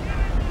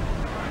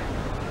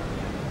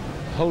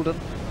 Holden.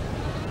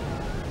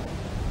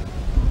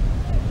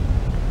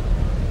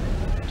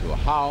 To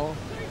Howe.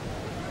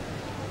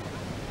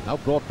 Now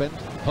Broadbent.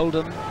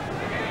 Holden.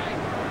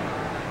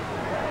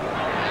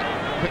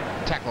 Quick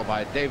tackle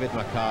by David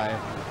Mackay.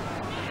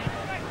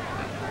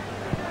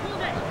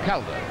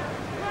 Calder.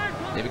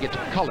 Then we get to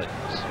Collins.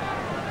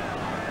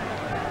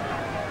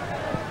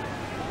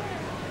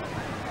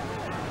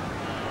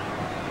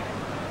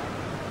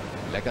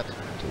 Leggett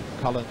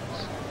to Collins.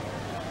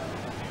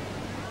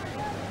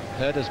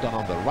 Hurd has gone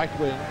on the right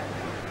wing.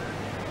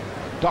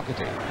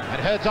 Doherty.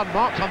 And Hurd's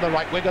unmarked on the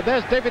right wing. And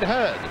there's David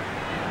Hurd.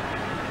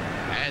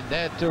 And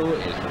there too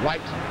is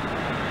Wright.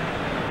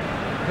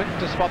 Quick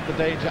to spot the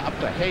danger up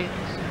to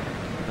Haynes.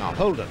 Now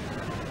Holden.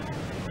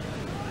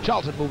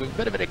 Charlton moving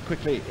very, very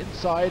quickly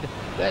inside.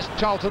 There's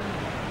Charlton,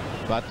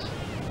 but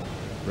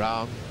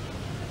Brown.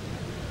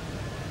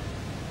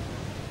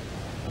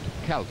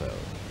 To Caldo.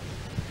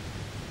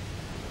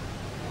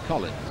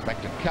 Collins back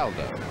to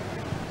Caldo.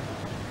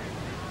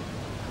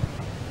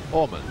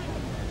 Ormond.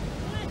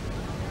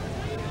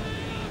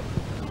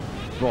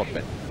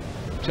 Broadbent.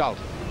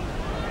 Charlton.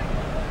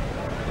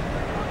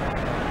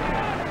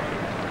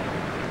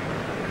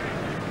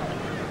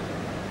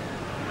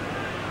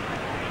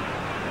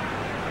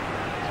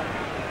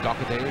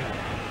 Doherty.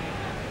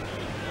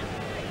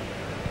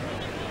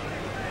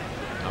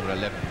 Number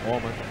 11,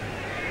 Ormond.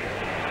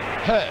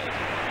 Hurd.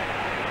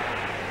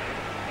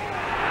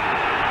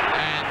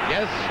 And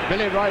yes,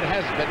 Billy Wright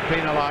has been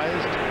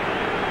penalised.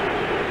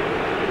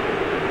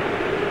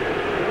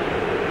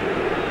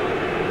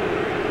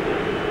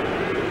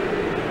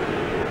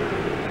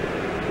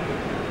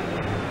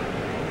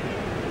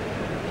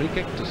 Free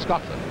kick to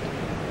Scotland.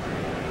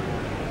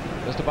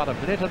 Just about a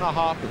minute and a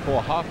half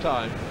before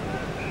half-time.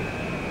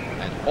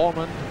 And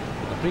Ormond,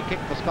 the free kick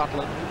for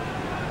Scotland.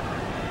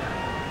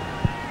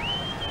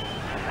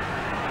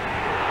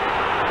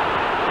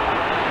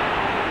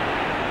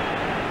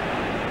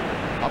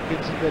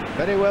 Hopkinson did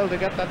very well to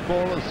get that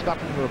ball as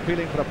Scotland were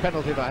appealing for a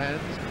penalty for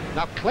hands.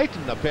 Now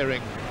Clayton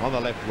appearing on the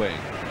left wing.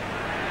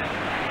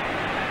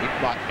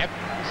 Hit by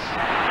Evans.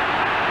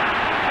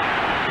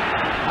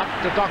 Up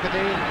to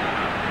Doherty.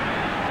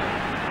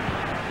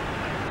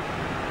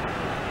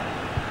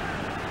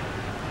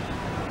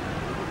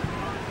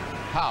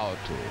 Howe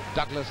to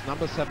Douglas,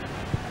 number 7.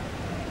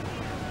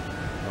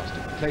 Lost to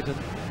Clayton.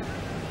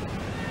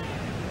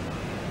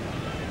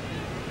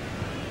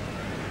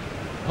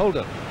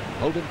 Holden.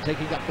 Holden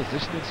taking up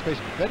position in space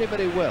very,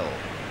 very well.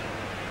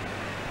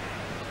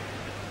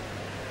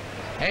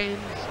 Haynes,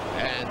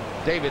 and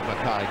David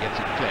Mackay gets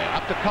it clear.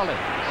 Up to Collins.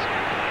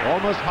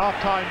 Almost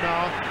half-time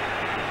now.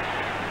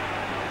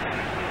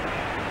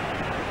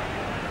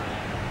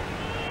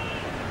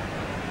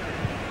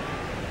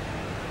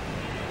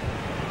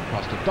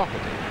 Across to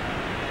Doherty.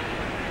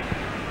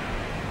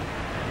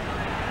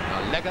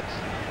 Now Leggett.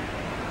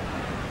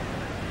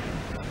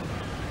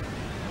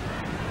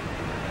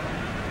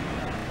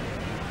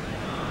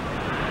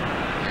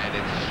 And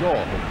it's Shaw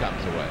who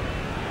comes away.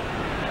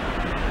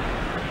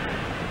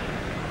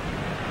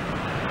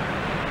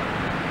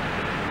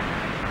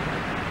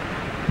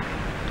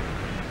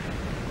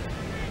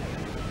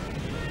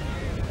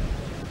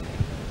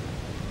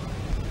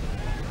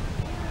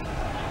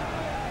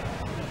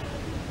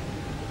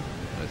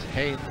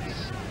 Haynes.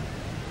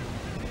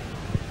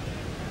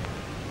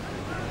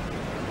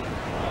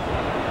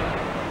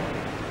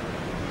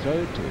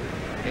 Throw to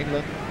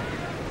England.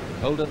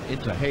 Holden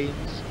into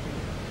Haynes.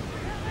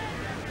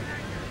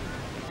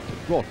 To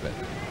Broadbent.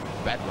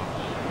 Bad one.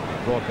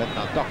 Broadbent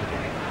now Doherty.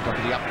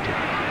 Doherty up to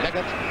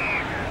Leggett.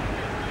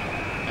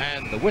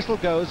 And the whistle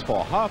goes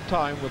for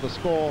half-time with the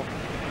score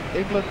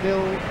England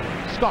 0,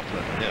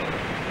 Scotland 0.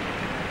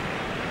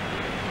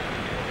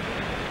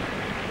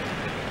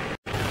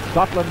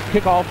 Scotland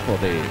kick off for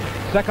the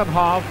second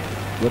half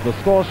with the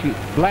score sheet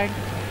blank.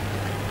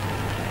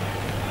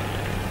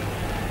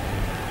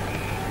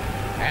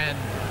 And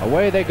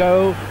away they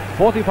go.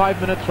 45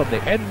 minutes from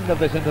the end of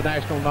this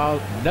international now,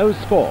 no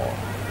score.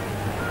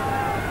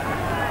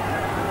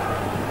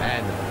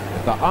 And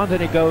if there aren't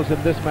any goals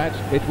in this match,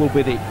 it will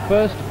be the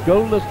first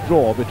goalless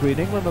draw between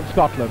England and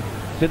Scotland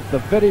since the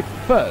very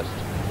first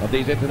of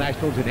these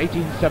internationals in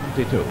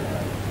 1872.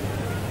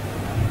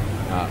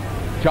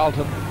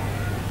 Charlton.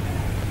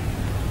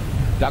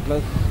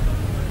 Douglas,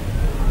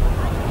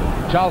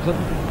 Charlton,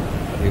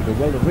 he'll be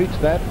well to reach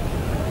that,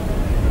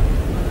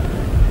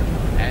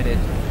 and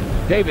it's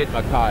David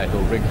Mackay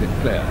who brings it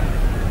clear.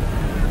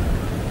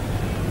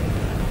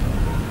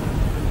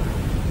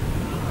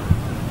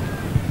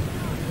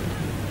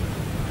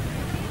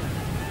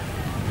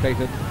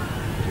 Clayton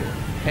to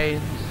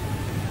Haynes,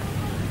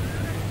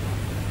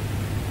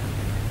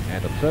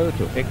 and a throw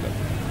to England.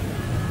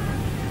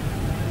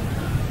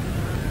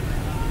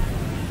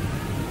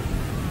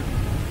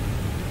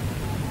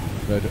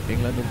 Go to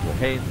England and for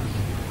Haynes.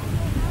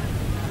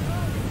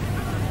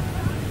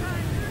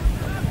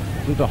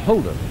 Through to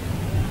Holden.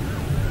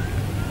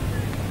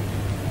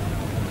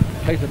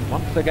 Clayton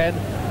once again.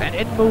 And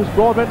in moves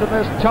Broadbent, and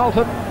there's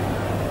Charlton.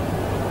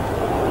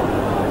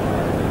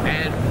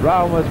 And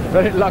Brown was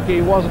very lucky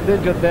he wasn't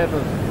injured then.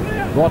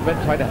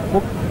 Broadbent tried to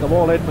hook the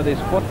ball in with his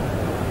foot.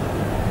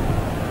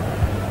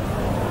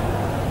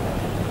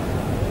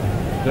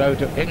 Throw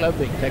to England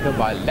being taken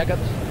by Leggett.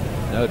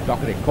 No,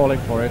 Doherty calling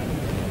for it.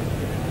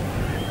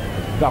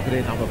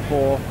 Doherty number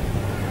 4.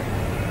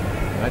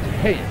 That's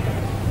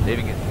Haynes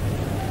leaving it.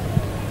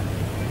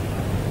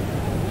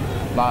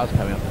 Flowers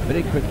coming up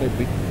very quickly,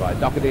 beaten by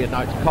Doherty, and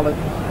now it's Collins.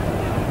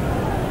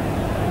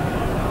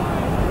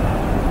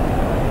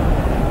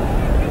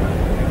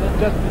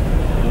 Just a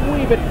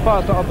wee bit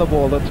faster on the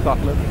ball than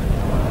Scotland.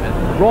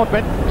 And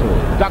Broadbent to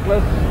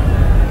Douglas.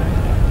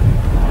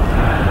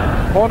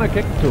 Corner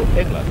kick to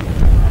England.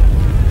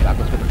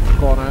 Douglas with the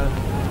corner.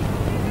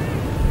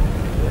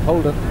 To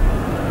Holden.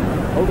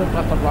 Holden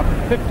must have run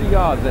 50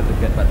 yards then to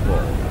get that ball.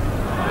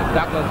 And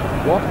Douglas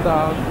walked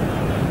down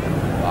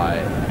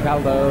by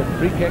Caldo.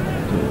 Free kick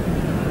to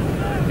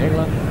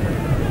England.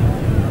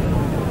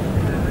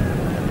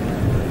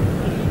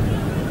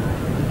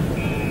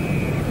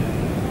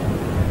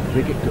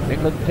 Free kick to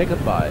England taken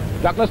by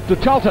Douglas to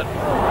Charlton.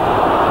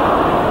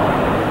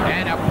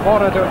 And a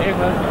corner to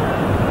England.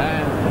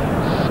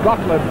 And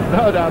Scotland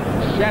no doubt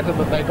shattered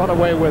that they got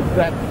away with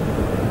that.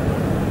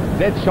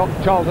 Dead shot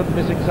Charlton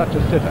missing such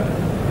a sitter.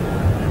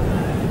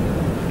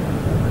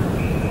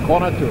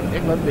 Corner to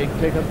England being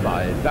taken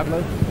by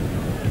Douglas,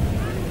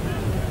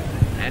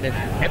 and it's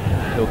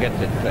Evans who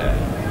gets it clear.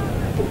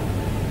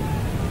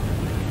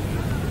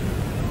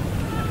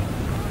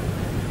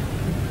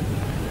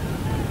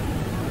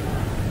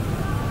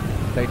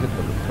 Stated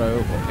for the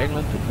throw for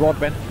England to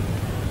Broadbent.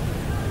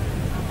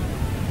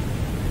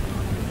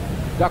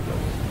 Douglas.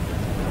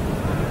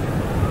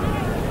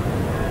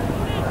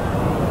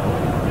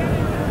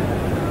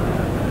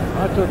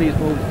 After these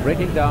moves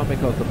breaking down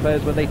because the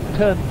players, when they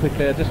turn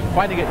quickly, are just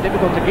finding it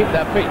difficult to keep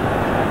their feet.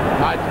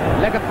 Right,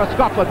 Leggett for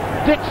Scotland,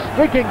 Ditch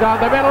streaking down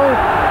the middle,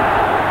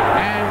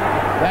 and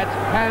that's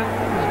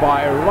hands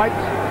by Wright.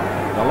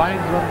 The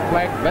linesman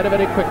flagged very,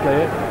 very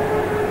quickly.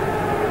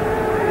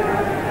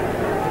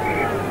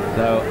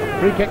 So,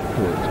 free kick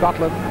to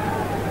Scotland.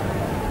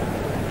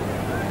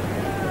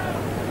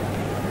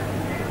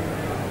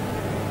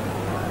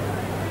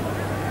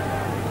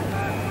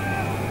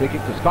 Free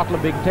kick to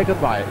Scotland being taken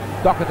by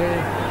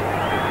Doherty.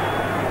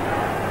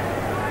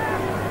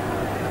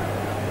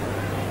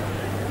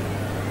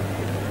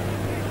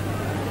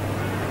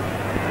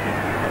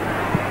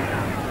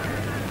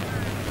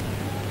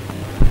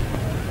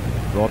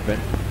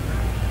 Broadbent.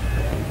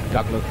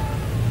 Douglas.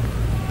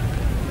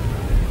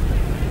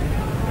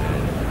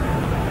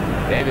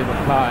 David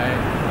Mackay.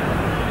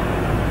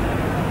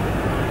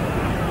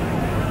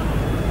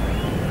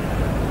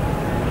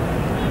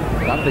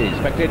 Some of the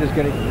spectators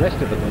getting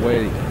restive in the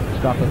way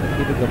Scotland are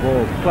keeping the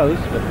ball close,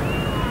 but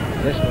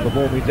possession of the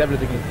ball means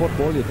everything in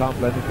football. You can't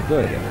blame them for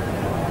doing it.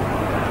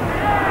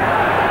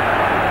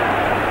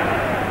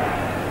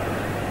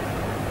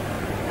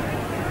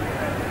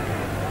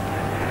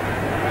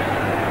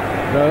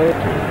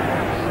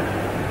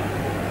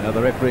 Now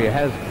the referee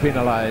has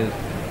penalised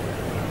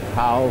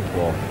Howe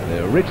for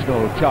the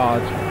original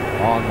charge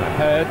on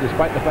Hurd,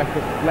 despite the fact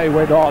that the play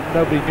went on.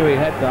 Nobody knew he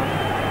had done.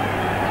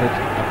 So it's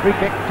a free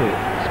kick to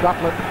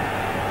Scotland.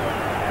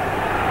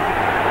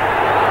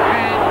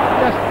 And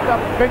just the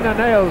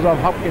fingernails of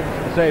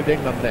Hopkins saved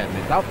England then.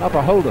 It's out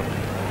for Holden.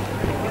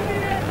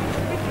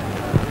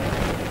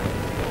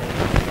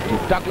 To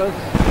Douglas.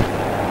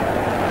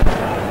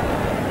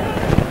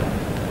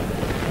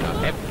 Now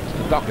Evans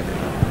to Doherty.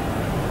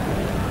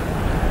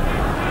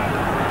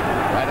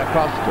 Right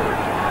across to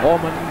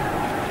Orman.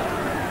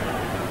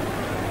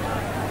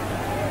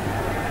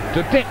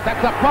 To Dick.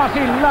 That's a pass he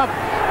loves.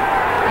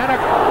 And a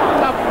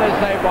lovely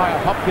save by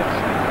Hopkins.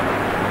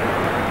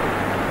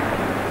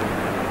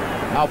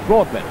 Now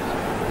Broadbent.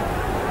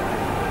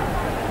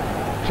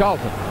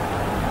 Charlton.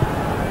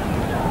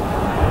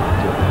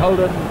 To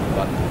Holden,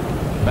 but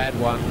bad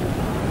one.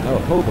 No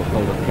hope of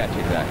Holden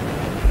catching that.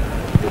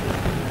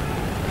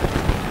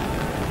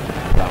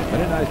 Now,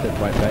 very nice at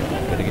right back,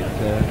 getting it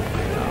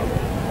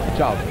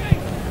Charlton.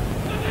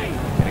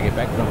 Getting it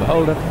back from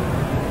Holden.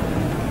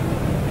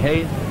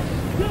 Haynes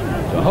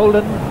to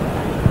Holden.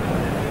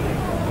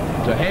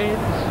 To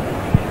Haynes.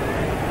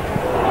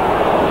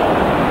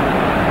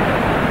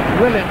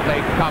 Brilliantly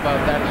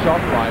covered that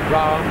shot by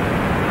Brown.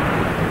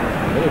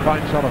 Very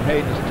fine shot of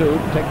Haynes too,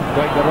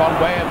 going the wrong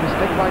way, a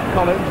mistake by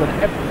Collins, and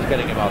Evans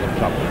getting him out of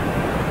trouble.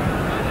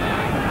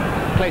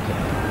 Clayton.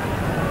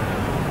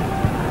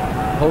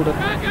 Holden.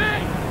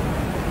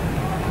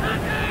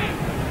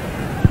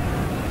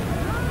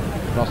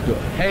 Cross to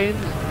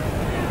Haynes,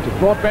 to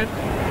Broadbent.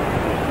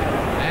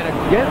 And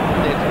again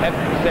it's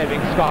Evans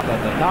saving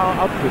Scotland, and now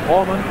up to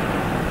Orman,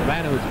 the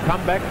man who's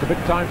come back to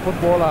big-time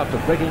football after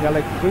breaking a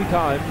leg 3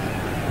 times.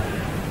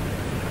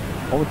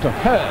 Over to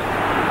Hurd.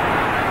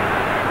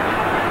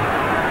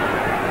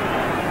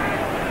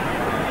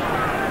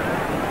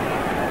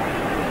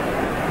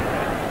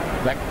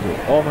 Back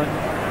to Orman.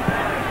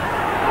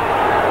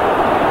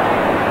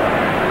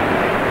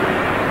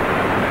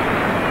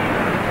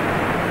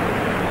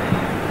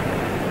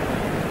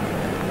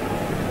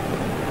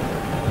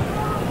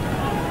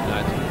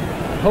 That's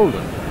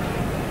Holden.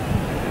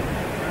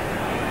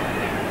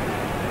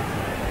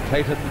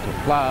 Clayton to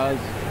Flowers.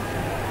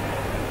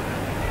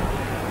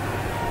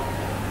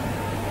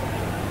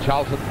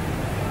 Charlton.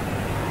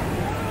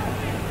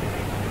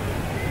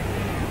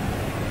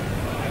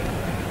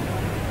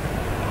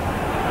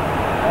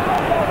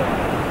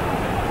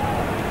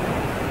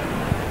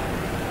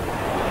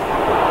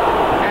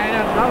 And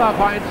another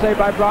fine save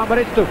by Brown, but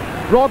it's to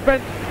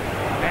Broadbent.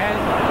 And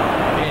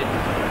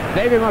it's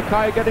Davy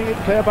Mackay getting it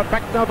clear, but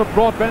back now to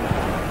Broadbent.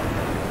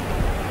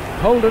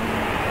 Holden.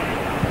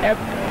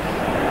 Evans.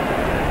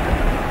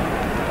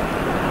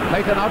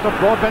 Clayton out of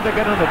Broadbent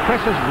again, and the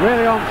pressure's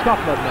really on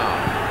Scotland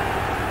now.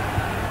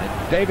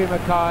 Davy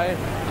Mackay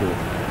to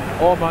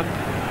Orman.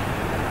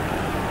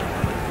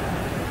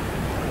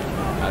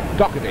 And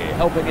Doherty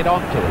helping it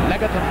on to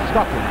Leggett, and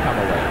Scotland come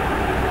away.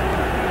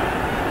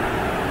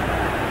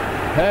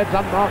 Hurd's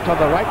unmarked on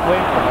the right wing,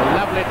 and a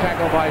lovely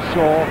tackle by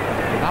Shaw.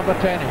 To number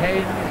 10,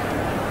 Haynes.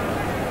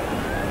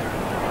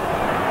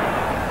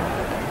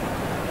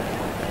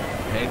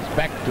 Haynes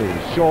back to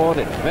Shaw.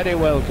 It's very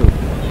well to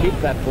keep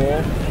that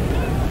ball.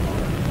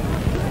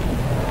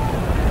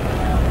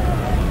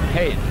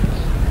 Haynes.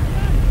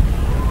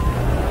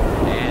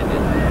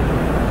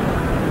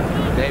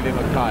 Davy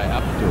Mackay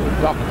up to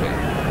Doherty.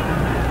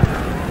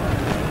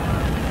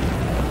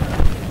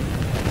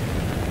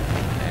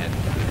 And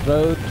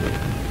throw to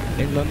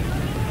England.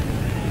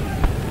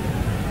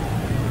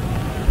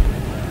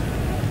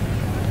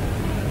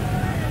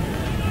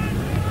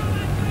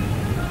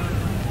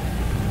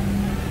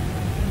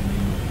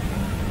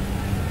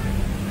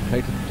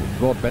 Clayton to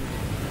Broadbent.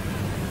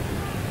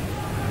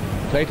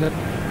 Clayton.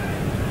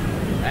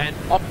 And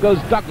off goes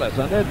Douglas.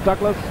 And there's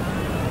Douglas.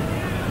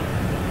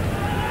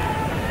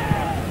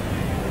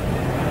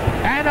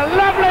 And a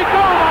lovely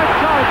goal by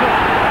Charlton.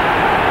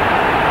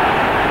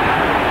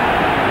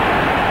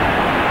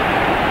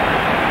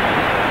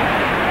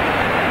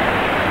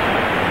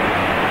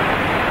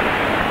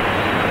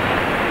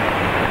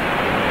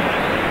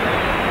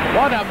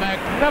 What a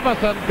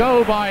magnificent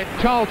goal by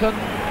Charlton.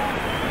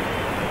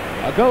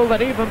 A goal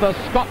that even the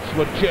Scots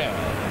would cheer.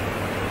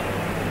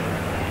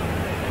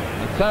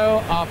 And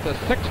so, after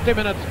 60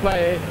 minutes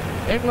play,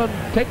 England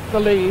take the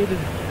lead.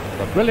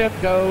 The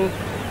brilliant goal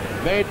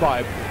made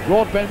by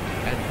Broadbent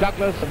and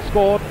Douglas, and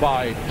scored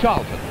by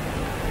Charlton.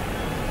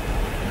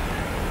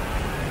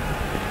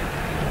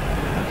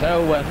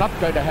 So we're not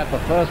going to have the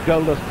first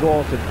goalless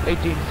draw since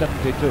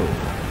 1872.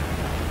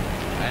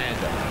 And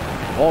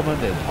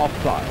Ormond is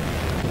offside.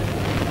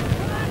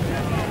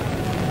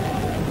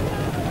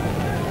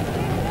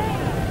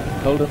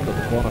 Holden to the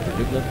corner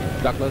for England.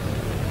 Douglas.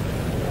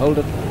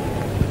 Holden.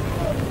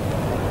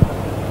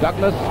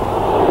 Douglas.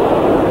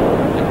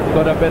 It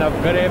could have been a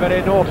very,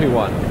 very naughty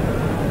one.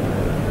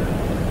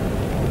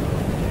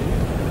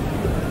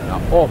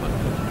 Now Ormond.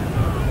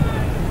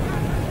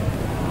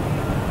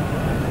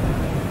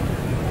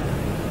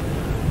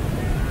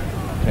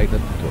 Taken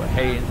to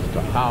Haynes, to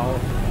Howe.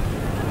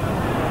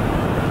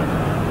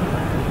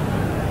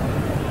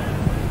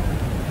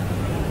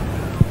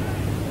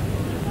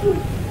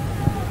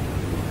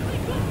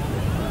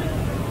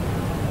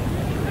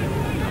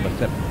 Number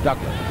 7,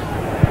 Douglas.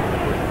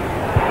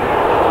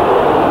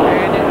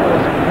 And it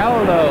was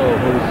Caldo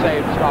who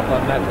saved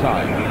Scotland that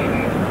time.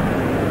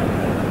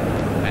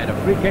 And a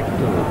free kick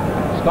to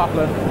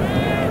Scotland.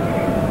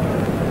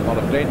 A lot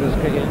of dangerous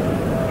kicking.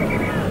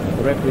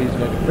 The referee is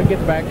going to bring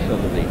it back so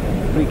that the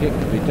free kick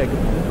can be taken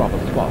from the proper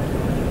spot.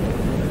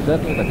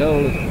 Certainly the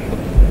goal is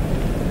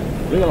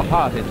real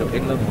heart into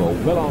England, who are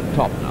well on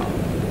top now.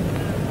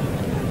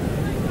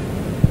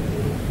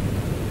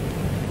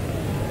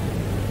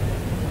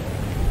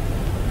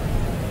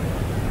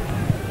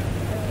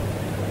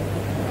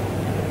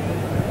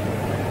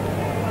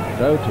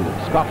 So to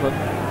Scotland,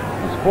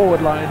 his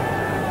forward line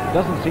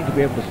doesn't seem to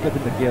be able to slip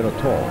into gear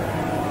at all.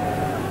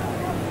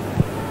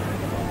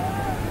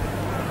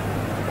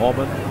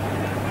 Ormond.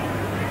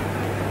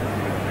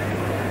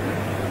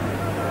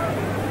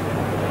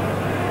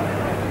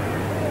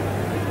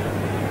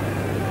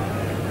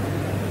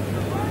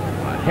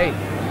 Haynes.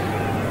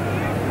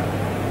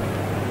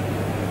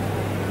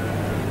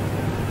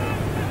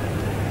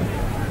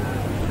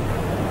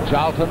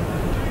 Charlton.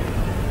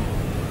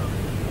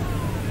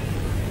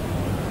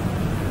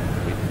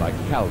 Beaten by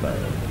Caldo.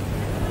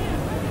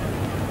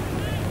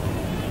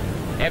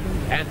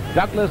 Evans and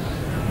Douglas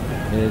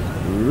is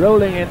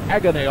rolling in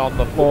agony on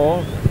the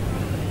floor.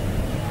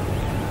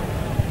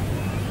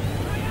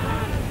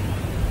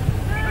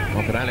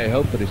 One can only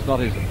hope that it's not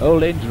his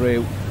old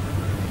injury.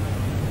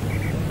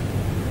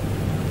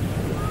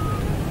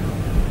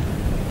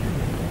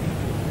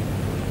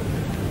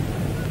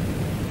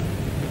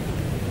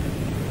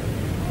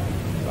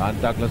 Ryan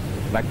Douglas,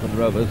 Blackburn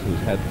Rovers, who's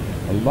had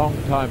a long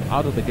time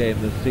out of the game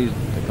this season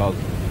because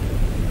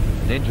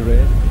of an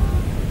injury.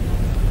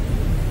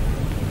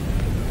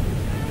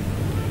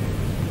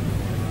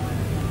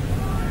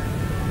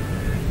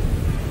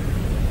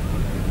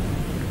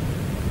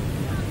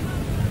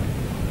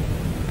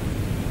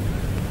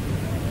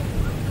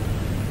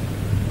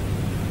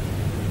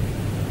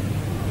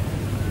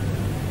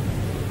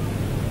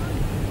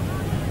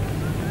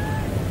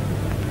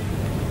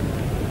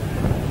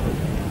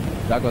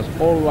 Douglas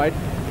all right,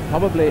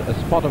 probably a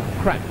spot of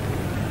cramp.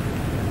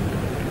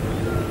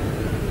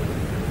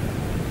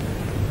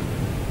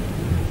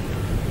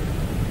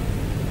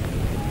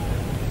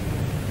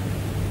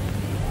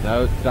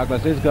 No,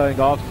 Douglas is going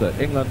off, so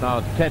England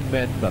now 10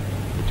 men, but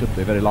it shouldn't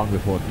be very long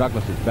before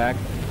Douglas is back,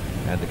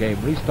 and the game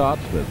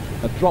restarts with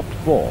a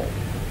dropped ball.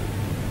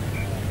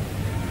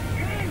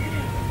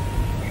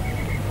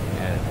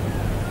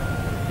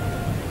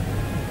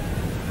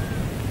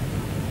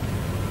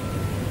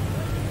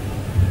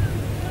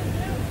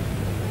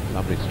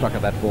 Somebody struck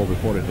at that ball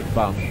before it had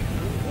bounced.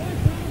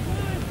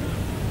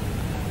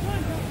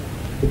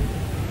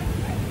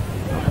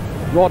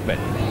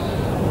 Broadbent,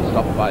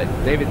 stopped by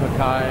David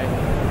Mackay.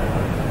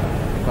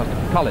 Across to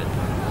Collins,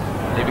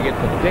 leaving it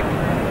for Dick.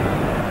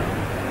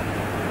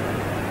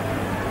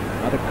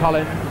 Another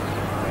Collins.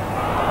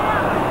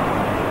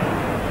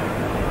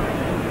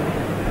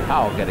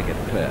 Howe getting it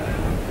clear.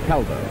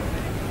 Caldo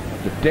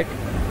to Dick.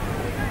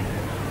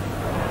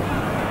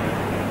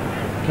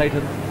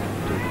 Clayton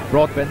to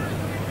Broadbent.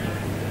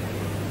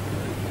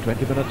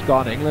 20 minutes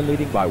gone, England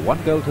leading by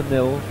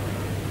 1-0.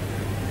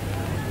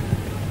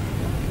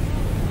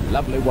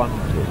 Lovely one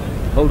to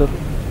Holden.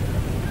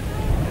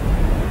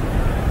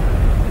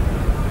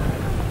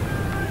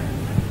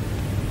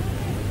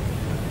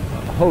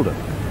 Holden.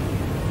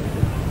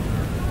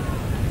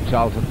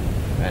 Charlton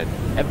and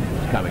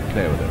Evans coming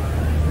clear with it.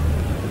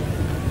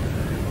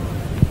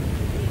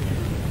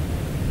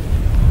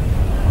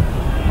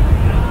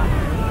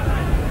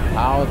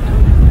 Out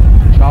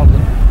to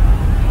Charlton.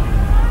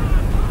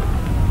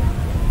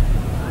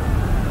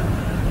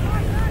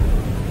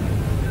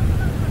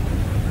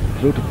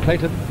 Through to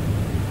Clayton.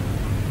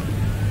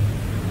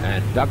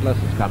 And Douglas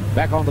has come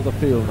back onto the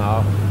field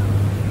now.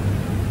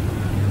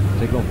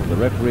 Signal from the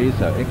referee,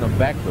 so England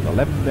back with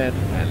 11 men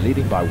and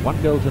leading by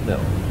 1-0.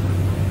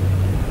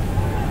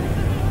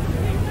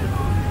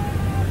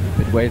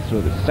 Midway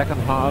through the second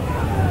half,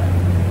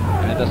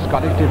 and the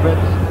Scottish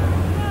defence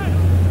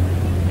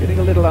getting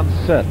a little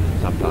uncertain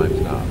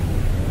sometimes now.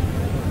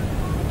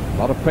 A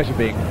lot of pressure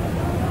being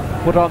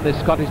put on this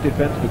Scottish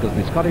defence because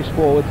the Scottish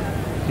forwards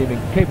seem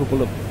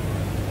incapable of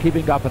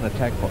keeping up an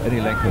attack for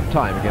any length of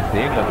time against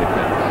the England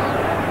defence.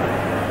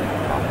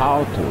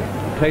 Howe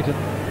to Clayton.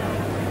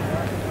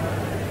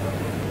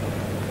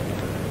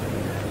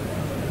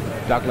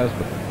 Douglas,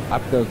 but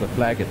Up goes the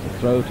flag. It's a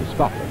throw to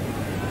Scotland.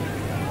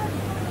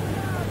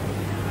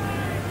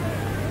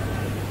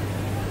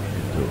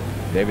 To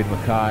David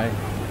Mackay.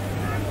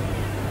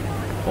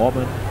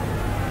 Ormond.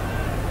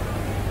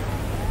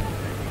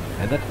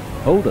 And that's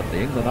Holden,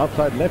 the England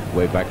outside left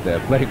way back there,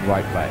 playing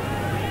right back.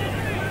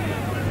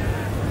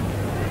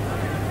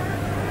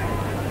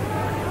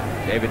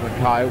 David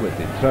Mackay with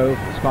the throw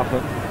for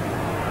Scotland.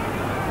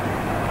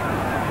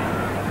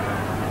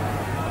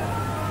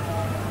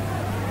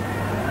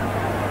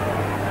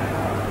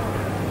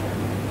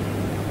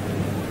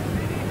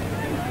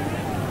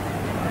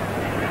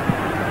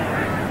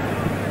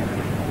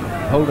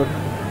 Holden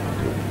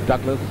to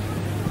Douglas.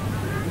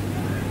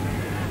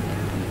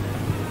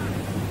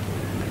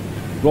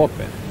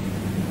 Broadbent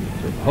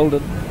to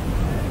Holden.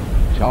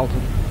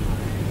 Charlton.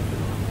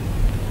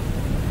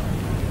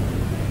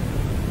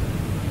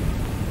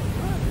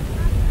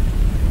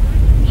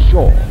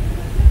 Shaw.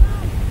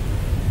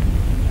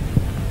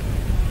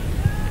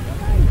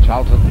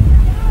 Charlton.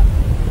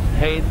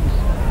 Haynes.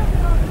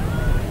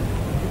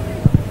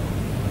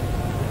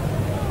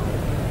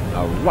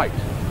 Now right.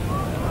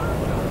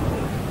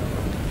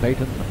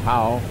 Clayton,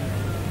 Howe.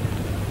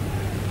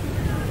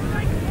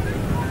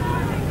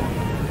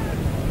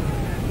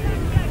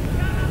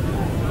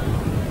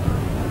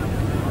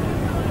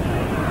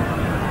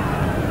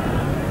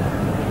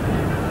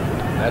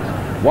 That's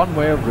one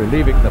way of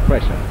relieving the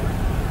pressure.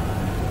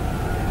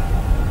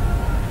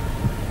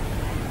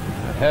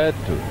 Ahead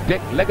to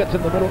Dick. Leggett's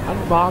in the middle,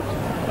 unmarked.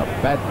 A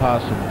bad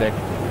pass from Dick.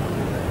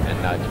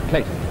 And now it's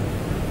Clayton.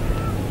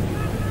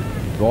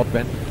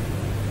 Broadbent.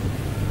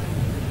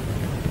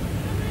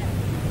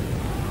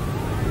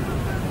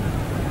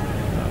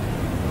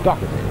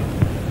 Doherty.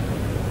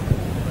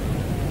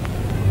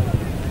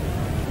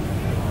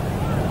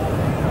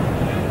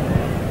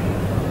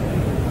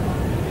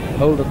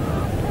 Holden,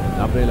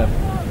 number 11.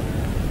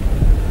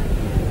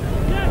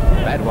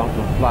 Bad one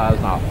from Flyers,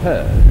 now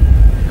Hurd.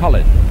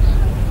 Collins.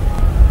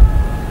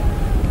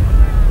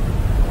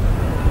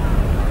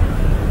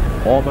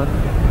 Ormond.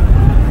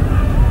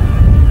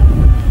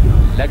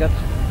 Leggett.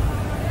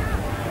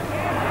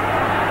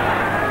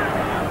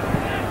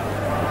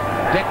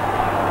 Dick.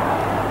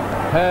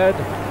 Hurd.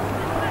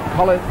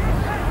 Collins.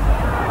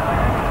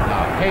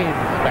 Now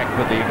Haynes back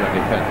with the England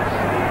defence.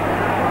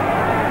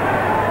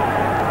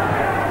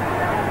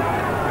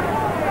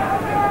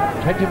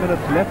 "20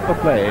 minutes left for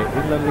play.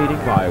 England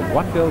leading by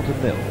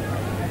 1-0.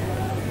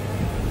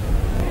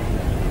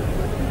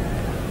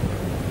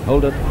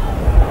 Holden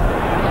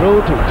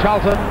through to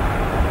Charlton.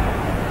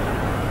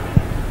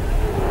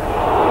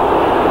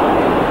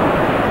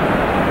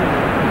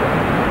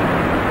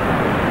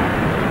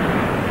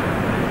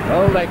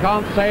 Well, they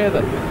can't say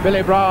that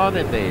Billy Brown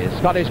in the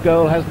Scottish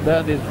goal hasn't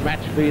earned his match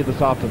fee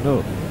this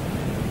afternoon.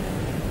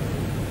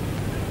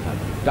 And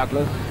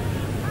Douglas.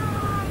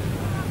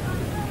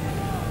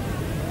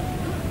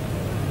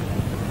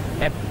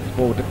 Evans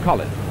forward to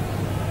Collins.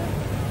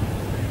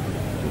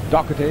 To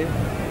Doherty.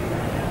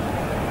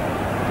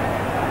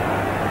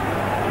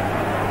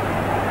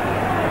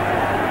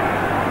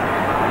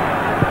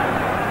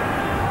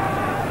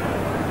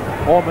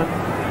 Ormond.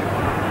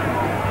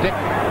 Dick.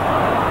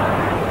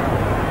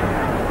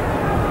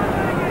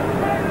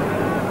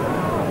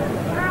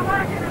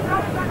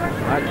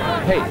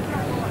 Haynes.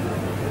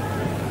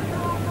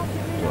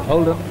 To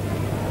Holden.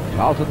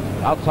 Charlton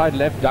outside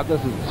left.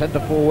 Douglas is centre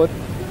forward.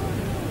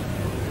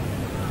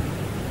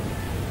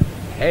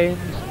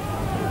 Haynes.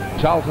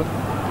 Charlton,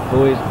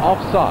 who is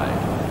offside.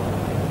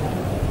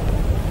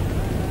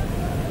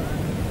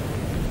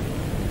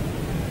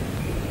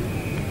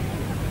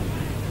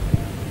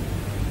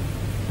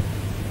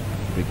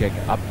 Free kick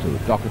up to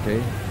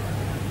Doherty.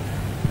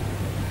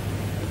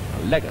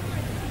 Leggett.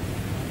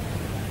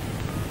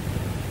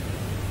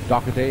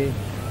 Doherty.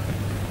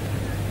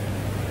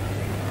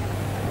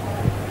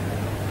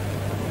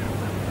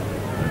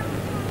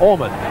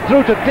 Ormond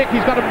through to Dick.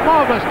 He's got a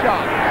marvellous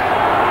chance.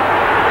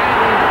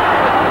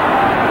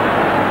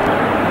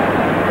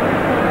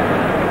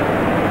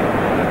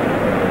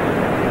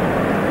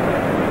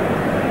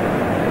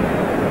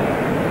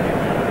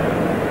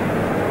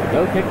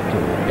 Goal kick to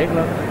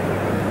England.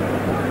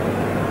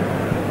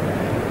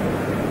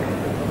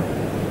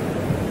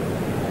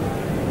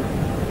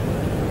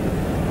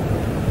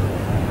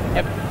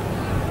 Evans.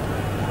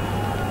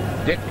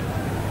 Dick.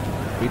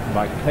 Beaten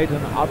by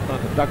Clayton. Out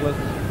to Douglas.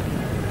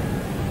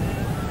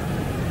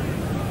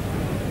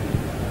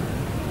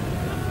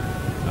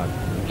 Now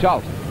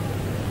Charlton.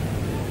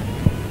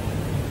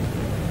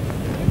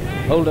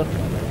 Holden.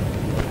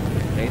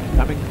 Haynes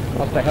coming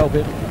across to help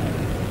him.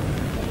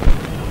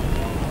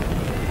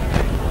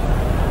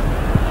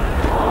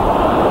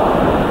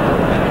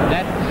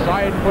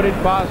 Side-footed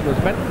pass was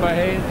meant for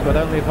Haynes, but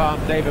only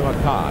found David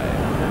Mackay.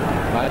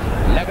 But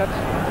Leggett.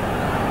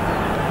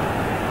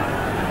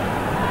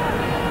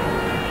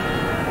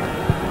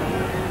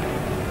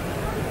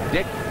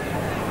 Dick.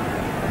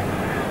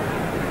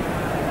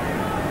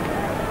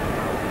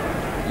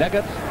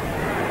 Leggett.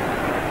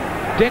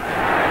 Dick.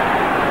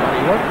 But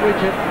he won't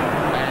reach it,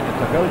 and it's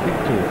a goal kick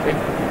to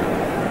England.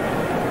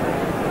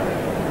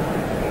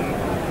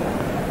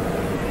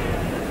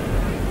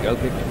 Goal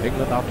kick to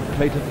England out to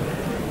Clayton.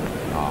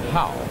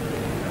 Howe.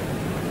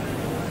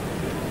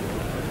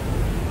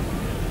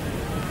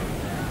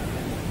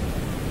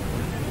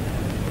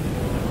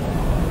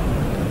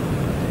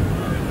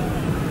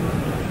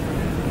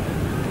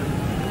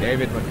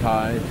 David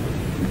Mackay,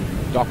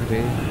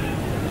 Doherty.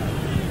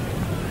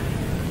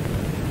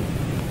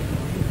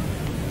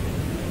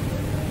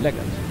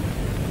 Leggett.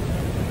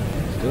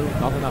 Still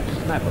not enough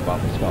snap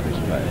about the Scottish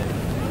play.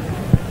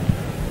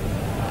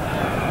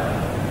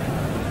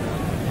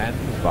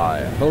 Hands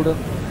by Holden.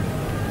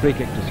 Free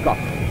kick to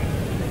Scotland.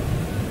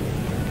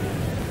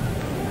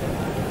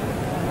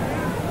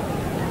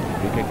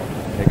 Free kick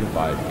taken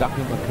by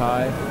Duncan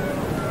Mackay.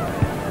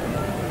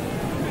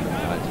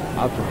 Right,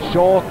 out from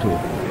Shaw to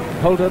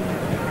Holden.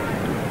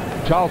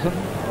 Charlton.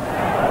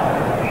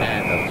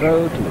 And a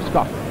throw to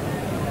Scotland.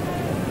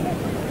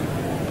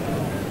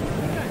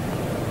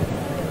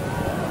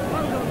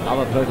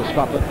 Another throw to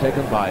Scotland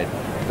taken by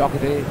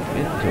Doherty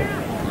into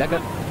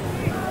Leggett.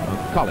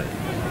 And Collins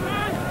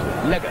to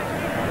Leggett.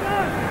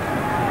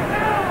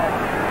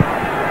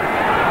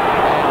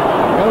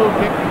 Goal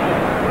kick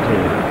to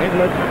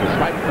England,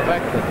 despite the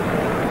fact that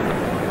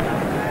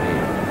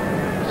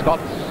the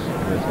Scots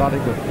are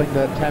starting to fling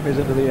their tammies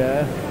into the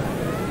air.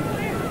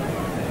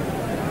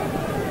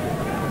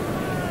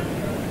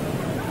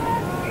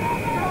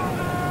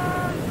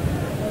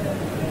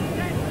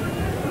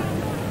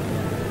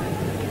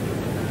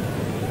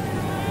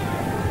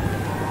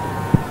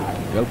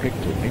 Goal kick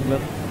to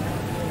England.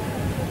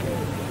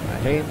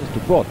 Haynes to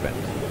Broadbent.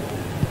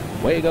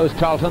 Away goes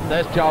Charlton.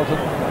 There's Charlton.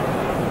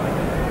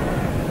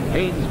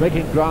 Haynes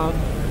making ground,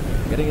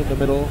 getting in the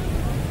middle.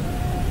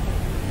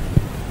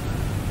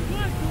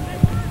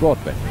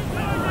 Broadbent.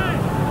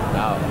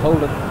 Now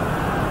Holden.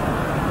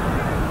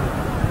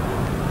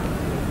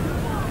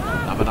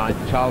 Number 9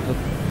 Charlton.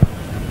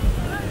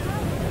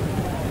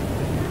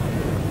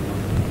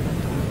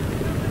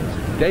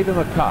 David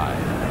Mackay.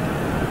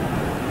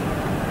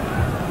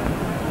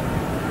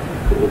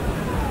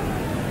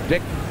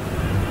 Dick.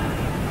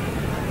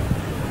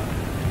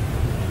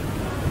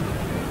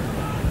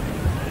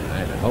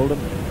 And Holden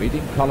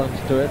beating Collins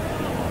to it.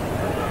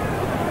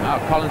 Now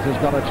Collins has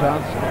got a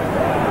chance.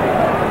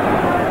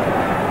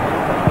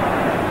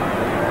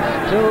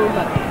 Still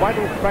that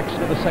vital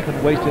fraction of a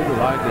second wasted,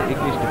 allowing the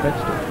English defence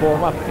to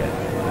form up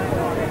again.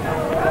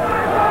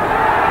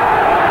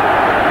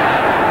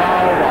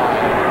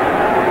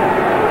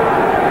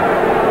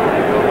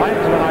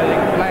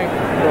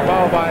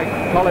 By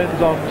Collins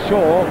on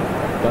shore,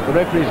 but the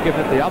referee's given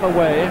it the other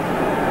way.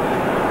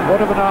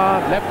 Quarter of an hour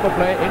left to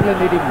play.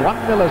 England needing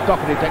 1-0 as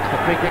Doherty takes the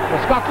free kick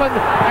for Scotland,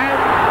 and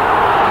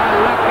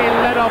a lucky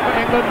let off for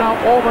England. Now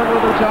Orman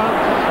with a chance,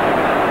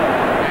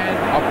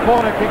 and a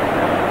corner kick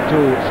to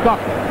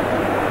Scotland.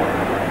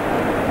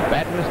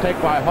 Bad mistake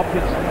by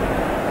Hopkins.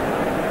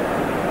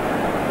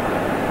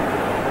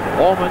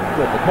 Orman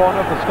with the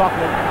corner for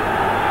Scotland.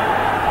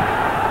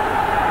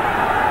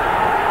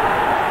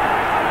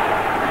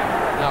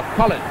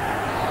 Collins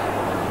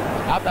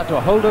out that to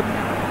Holden.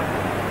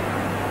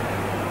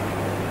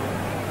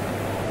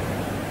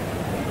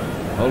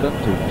 Holden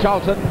to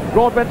Charlton.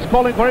 Broadbent's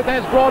calling for it.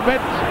 There's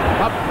Broadbent.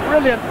 A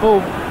brilliant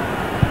move.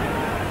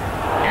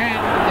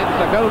 And it's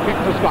a goal kick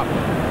to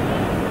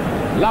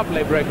Scotland.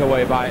 Lovely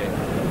breakaway by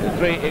the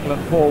 3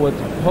 England forwards,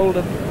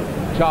 Holden,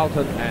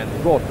 Charlton and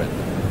Broadbent.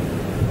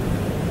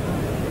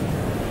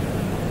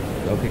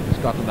 Goal kick to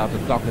Scotland out to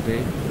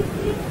Doherty.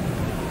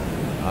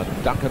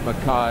 Duncan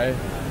Mackay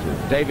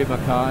to Davy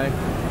Mackay.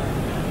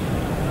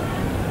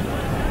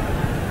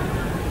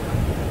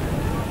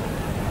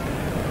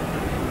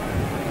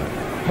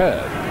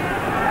 Hurd.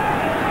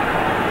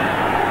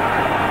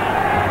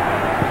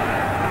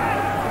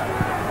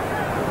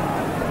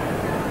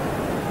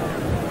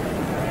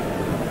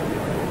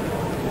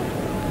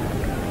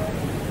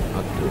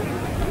 Up to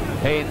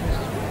Haynes.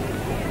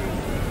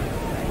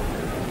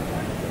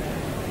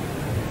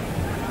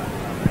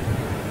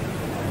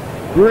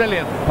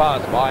 Brilliant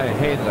pass by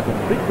Haynes, a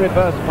complete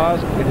reverse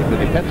pass, hitting the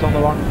defence on the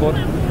wrong foot.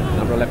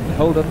 Number 11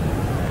 Holden.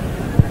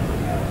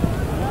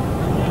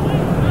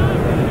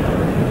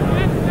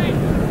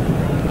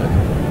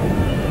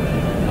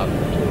 Up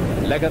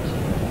to Leggett.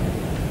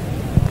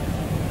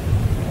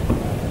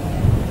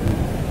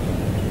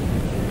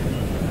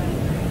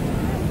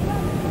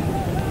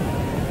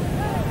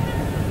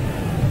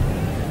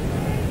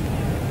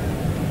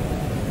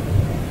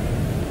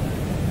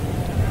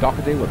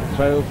 Doherty with a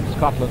throw from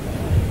Scotland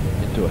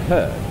to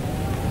Hurd.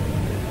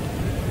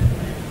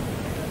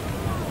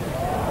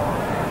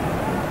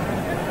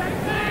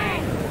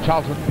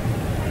 Charlton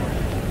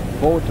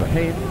forward to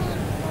Haynes.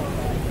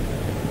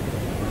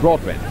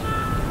 Broadbent.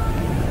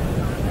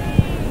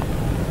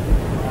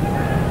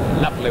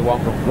 Lovely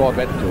one from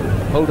Broadbent to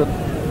Holden.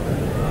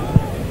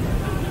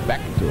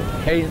 Back to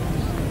Haynes.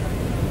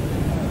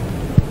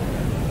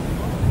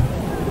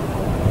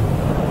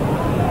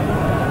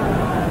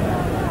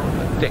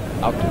 Dick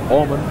out to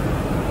Orman.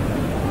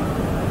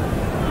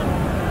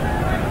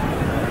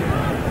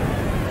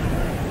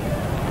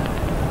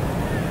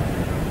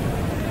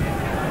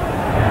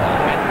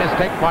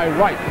 mistake by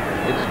Wright.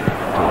 It's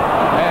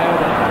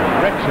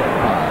and Wretched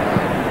pass.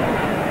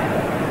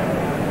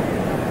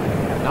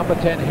 Number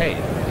 10,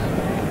 Haynes.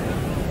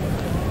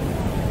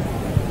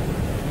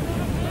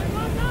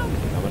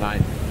 Number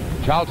 9,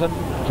 Charlton,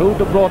 through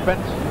to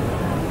Broadbent.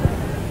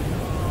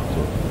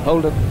 To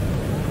Holden.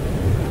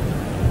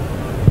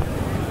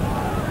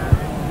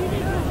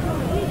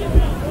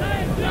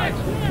 Right.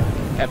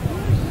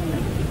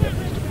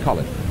 Evans to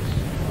Collins.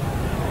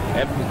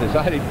 Evans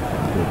deciding to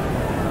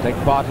take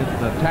part in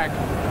an attack.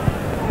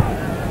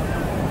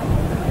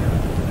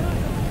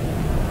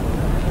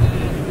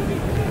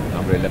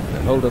 Number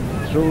 11, Holden,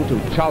 through to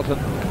Charlton.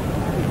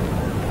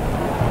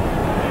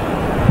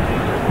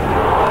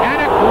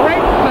 And a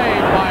great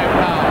save by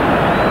Brown.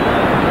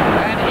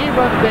 And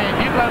even the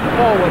England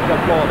forwards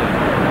applauded.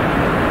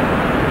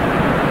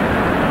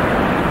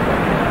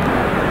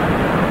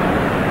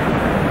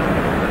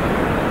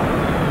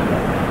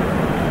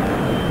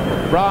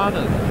 Brown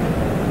has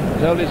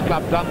told his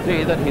club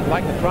Dundee that he'd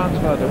like to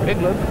transfer to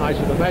England. I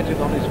should imagine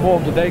on his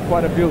form today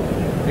quite a few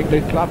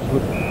English clubs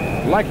would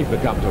like him to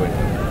come to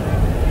England.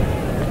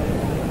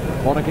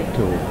 Corner kick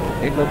to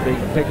England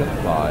being taken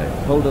by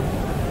Holden.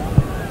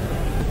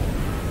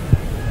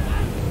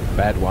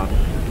 Bad one.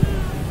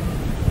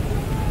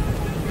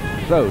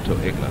 Throw to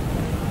England.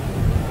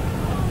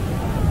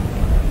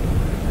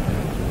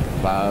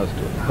 Flowers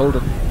to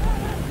Holden.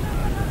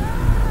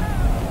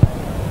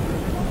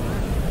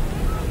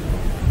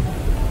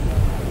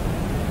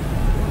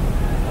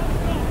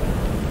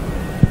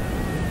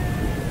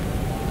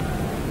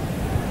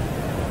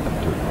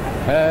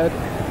 Heard.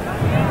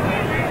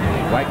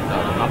 Right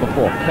now to number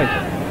 4,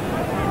 Clayton.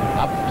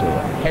 Up to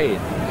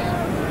Haynes.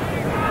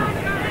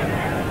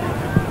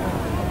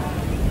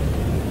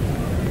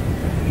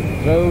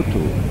 Throw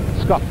to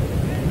Scotland.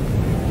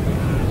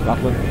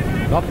 Scotland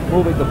not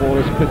moving the ball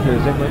as quickly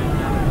as England.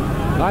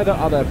 Neither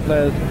are their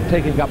players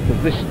taking up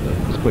position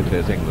as quickly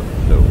as England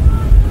do.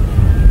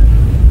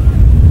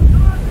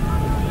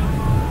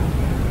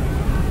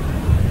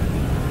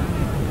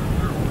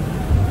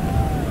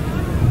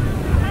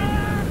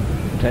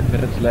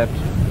 Minutes left.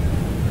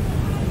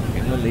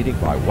 England leading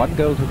by 1-0.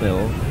 It's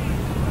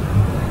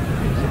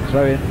a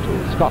throw-in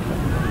to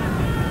Scotland.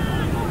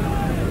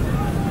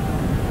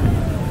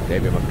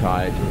 David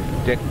Mackay to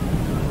Dick.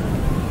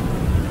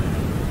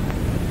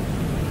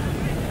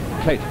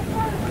 Clayton.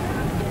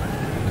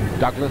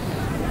 Douglas.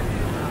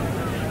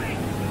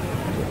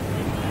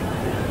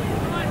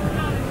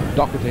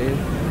 Doherty.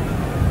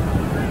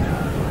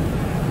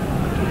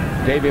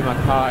 David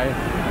Mackay.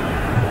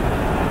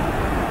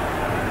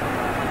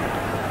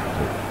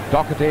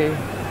 Doherty,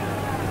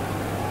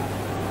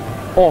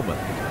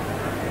 Ormond,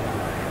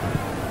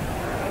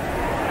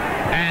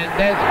 and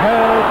there's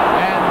Hurd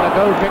and the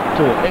goal kick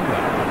to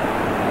England.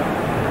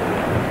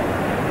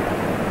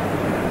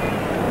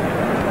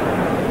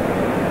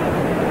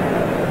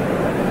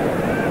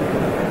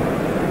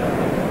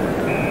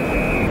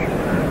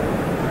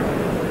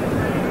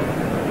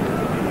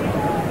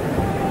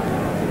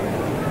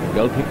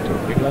 Goal kick to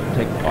England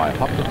taken by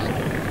Hopkinson.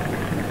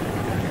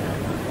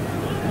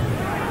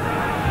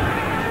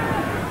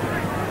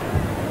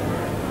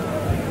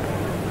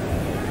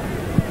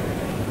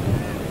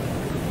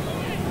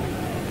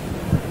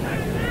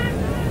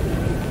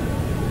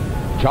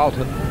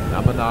 Charlton,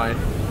 number 9,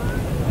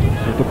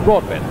 to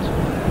Broadbent.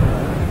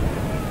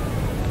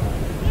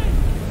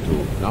 To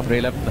number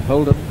 11,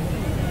 Holden.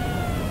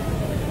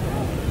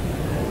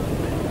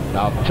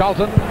 Now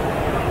Charlton,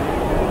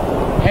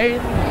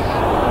 Haynes,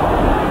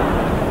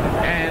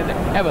 and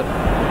Evans.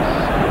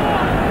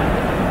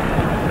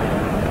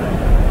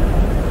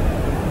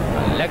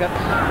 And Leggett,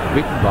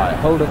 beaten by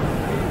Holden.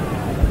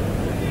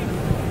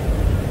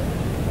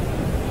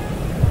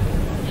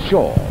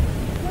 Shaw.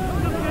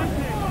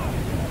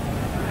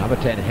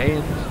 Number 10,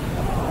 Haynes,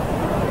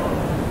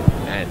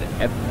 and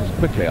Evans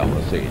quickly on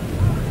the scene.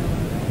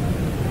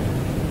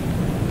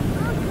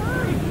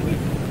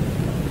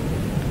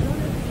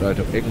 Throw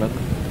to England.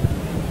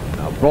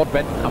 Now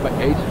Broadbent, number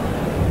 8.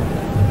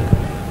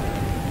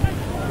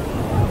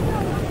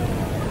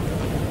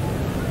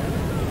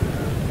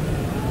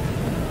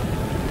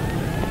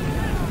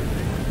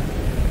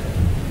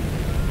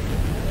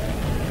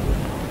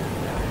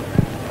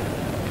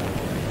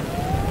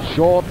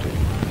 Short,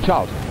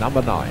 Charlton,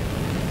 number 9.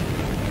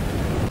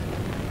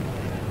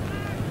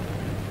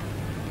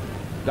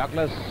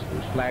 Douglas,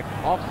 who's flagged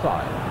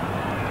offside.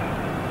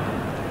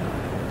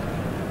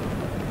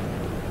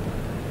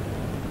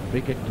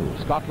 Free kick to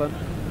Scotland.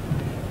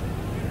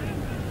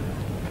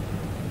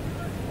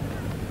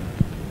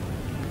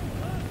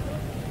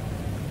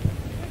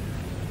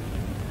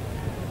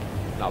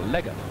 Now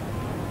Leggett,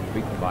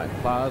 beaten by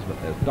Flowers,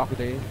 but there's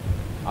Doherty.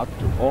 Out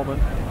to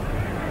Ormond.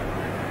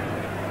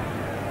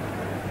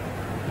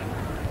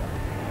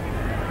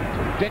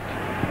 To Dick.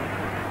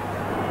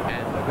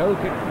 And the goal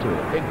kick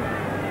to England.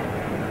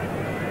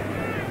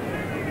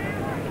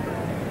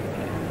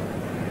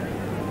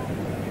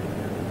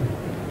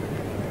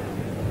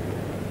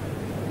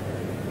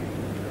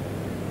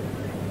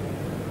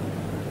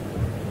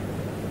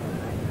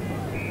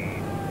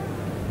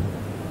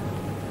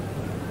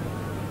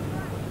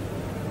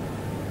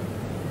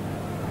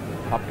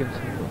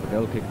 Dickinson with the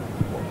goal kick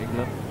for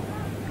England.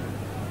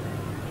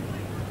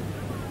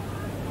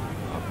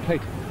 Now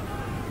Clayton.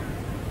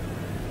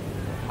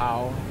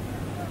 Howe.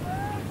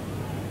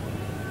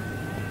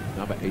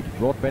 Number 8,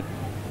 Broadbent.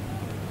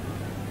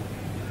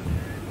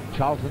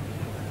 Charlton.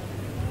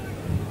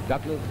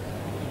 Douglas.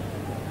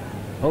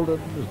 Holden,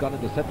 who's gone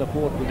into centre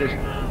forward position.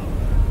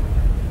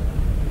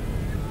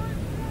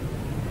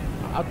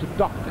 Out to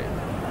Dockley.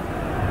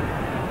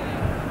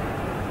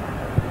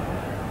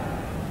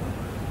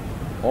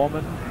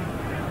 Orman.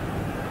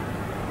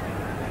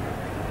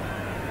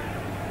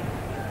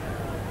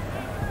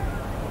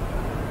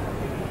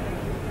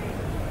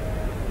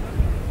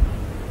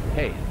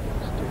 Haynes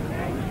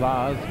to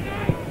Flowers.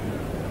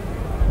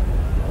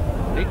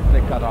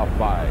 Neatly cut off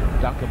by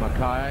Duncan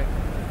Mackay.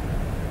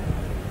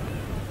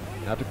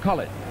 Now to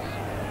Collins.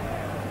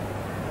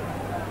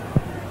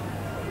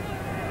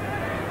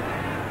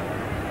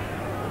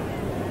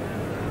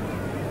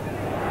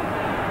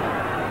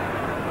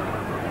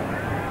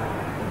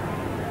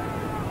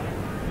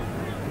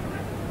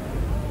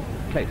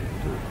 Clayton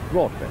to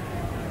Broadbent.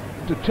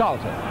 To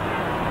Charlton.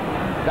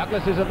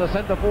 Douglas is in the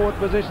centre forward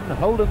position.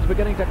 Holden's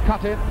beginning to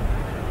cut in.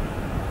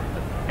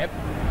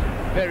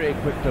 Evans very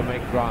quick to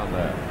make ground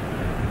there.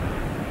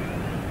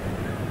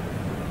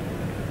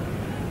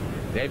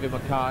 David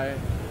Mackay.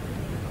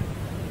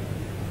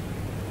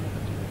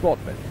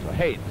 Broadbent to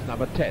Haynes,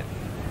 number 10.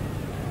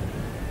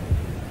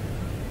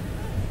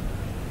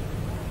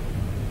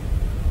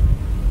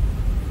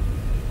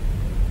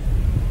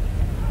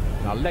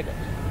 Now Leggett.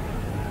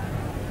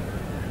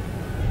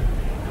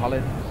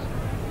 Collins.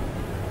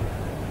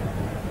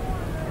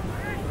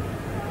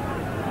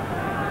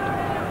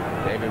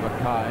 David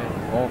Mackay,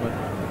 Orman.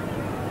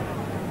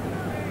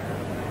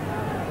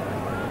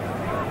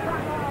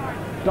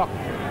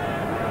 Doctor.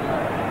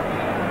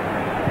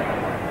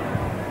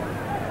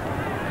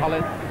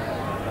 Collins.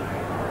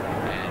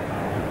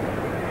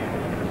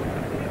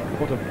 And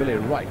foot of Billy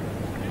Wright.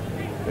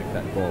 Pick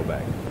that ball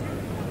back.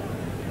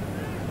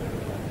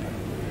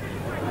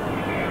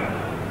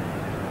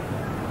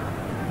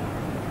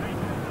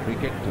 Free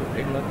kick to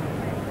England.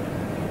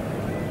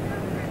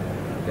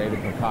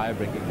 David Mackay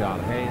bringing down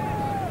Haynes.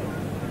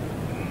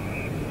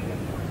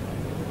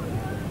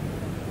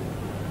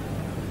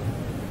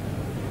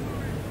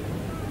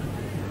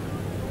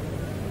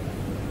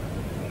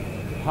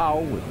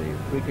 Howe with the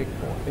free kick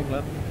for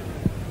England.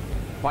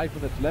 5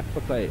 minutes left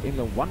for play.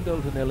 England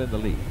 1-0 in the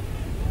lead.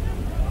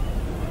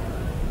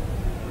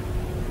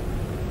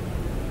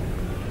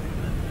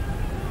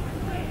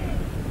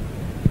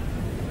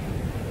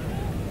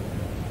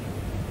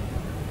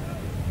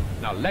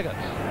 Now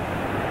Leggett.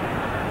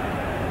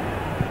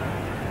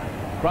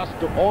 Cross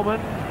to Orman.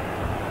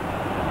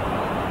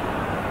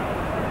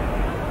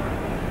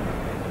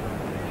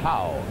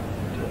 Howe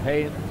to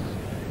Haynes.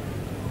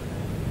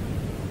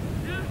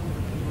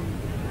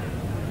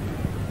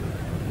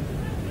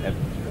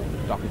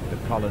 Evans, Doherty to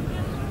Collins.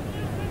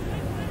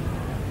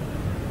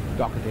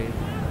 Doherty.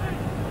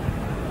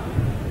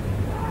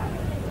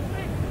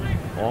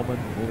 Orman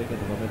moving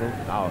into the middle.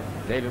 Now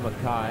David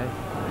Mackay.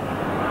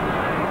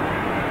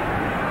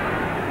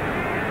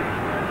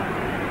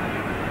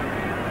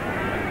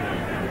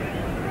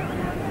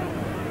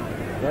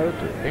 Go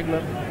to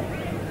England.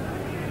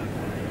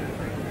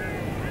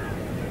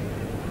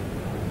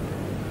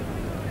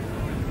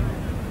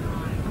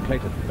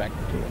 Clayton back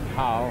to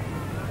Howe.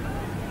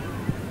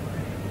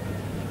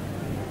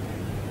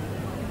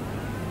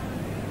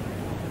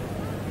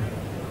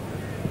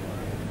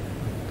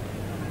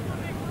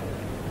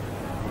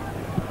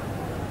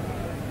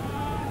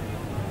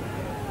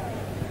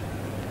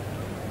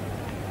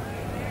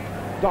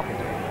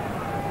 Doherty.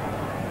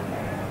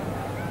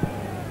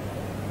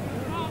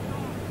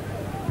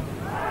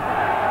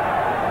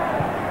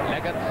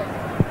 Leggett.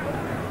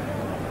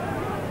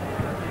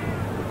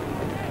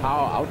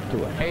 Howe out to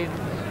Haynes.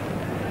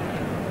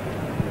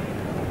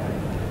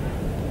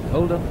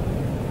 Holden.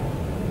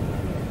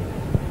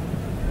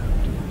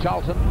 To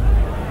Charlton.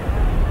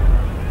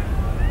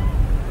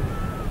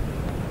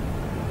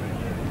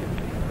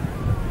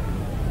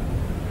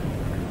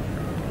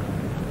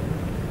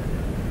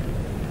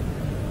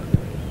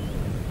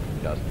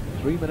 Just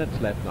 3 minutes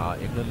left now.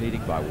 England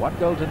leading by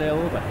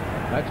 1-0, but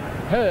that's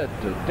Hurd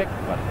to Dick,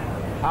 but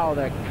how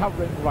they're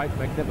covering right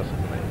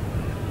magnificently.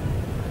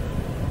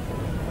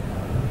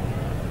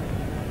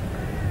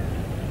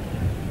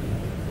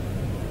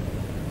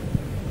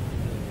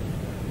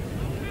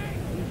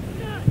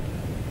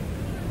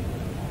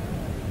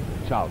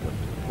 Charlton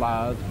to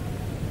Flowers,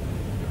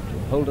 to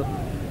Holden.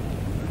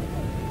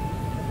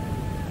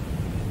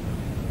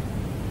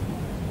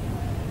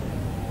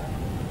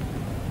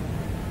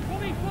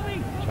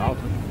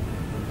 Charlton.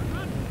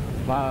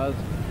 Flowers.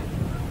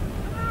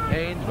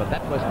 Haynes, but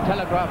that was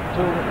telegraphed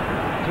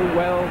too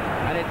well,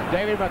 and it's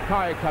David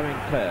Mackay coming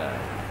clear.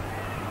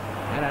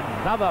 And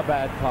another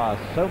bad pass.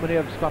 So many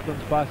of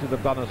Scotland's passes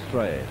have gone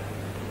astray.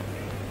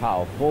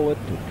 Howe forward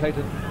to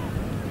Clayton.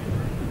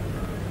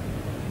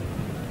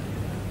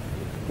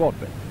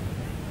 Broadbent.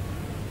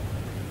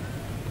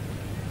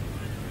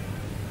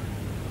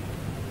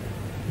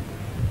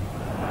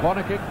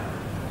 corner kick.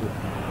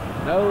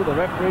 No, the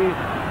referee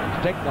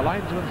has taken the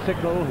linesman's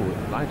signal,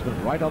 the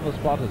linesman right on the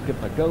spot has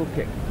given a goal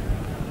kick.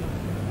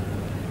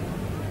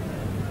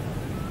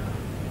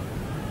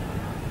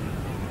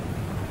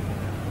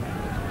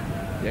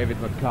 David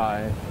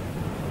Mackay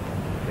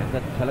in the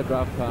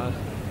telegraph pass,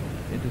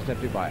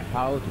 intercepted by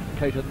Howe to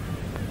Clayton.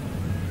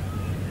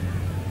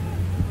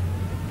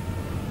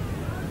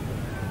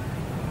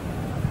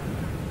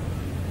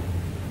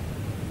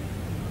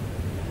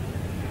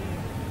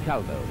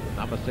 Caldo,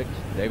 number 6,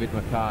 David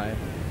Mackay.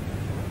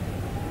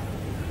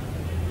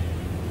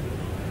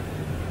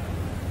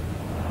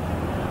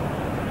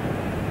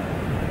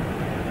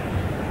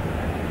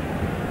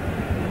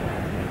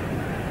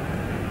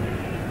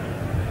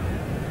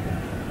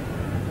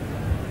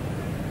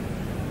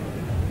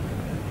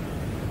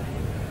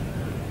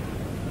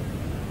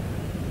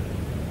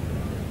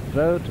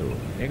 Throw to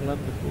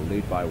England, who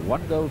lead by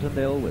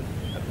 1-0 with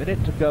a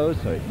minute to go,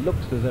 so it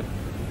looks as if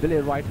Billy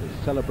Wright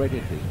has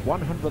celebrated his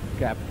 100th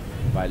cap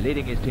by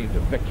leading his team to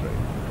victory.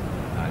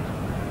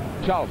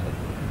 That's Charlton.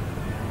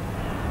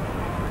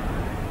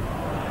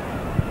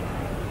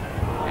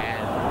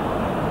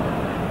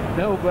 And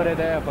nobody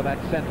there for that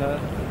centre.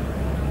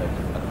 It's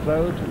a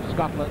throw to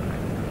Scotland.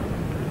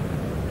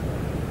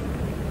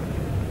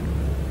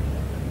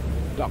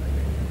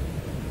 Doherty.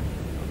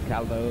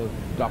 Caldo,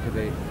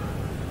 Doherty.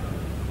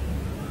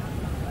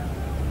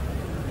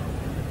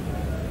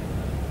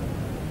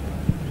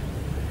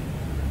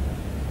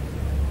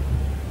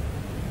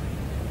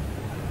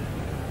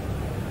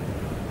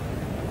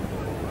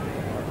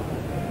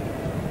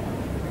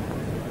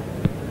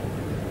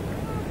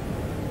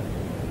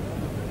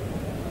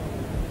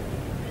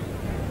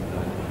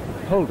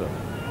 Holder.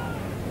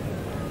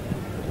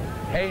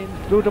 Haynes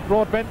through to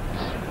Broadbent.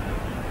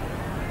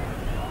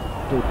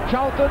 To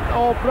Charlton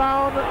or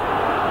Brown.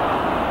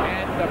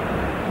 And a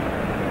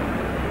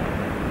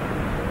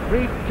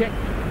free kick,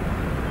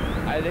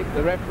 I think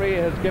the referee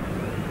has given.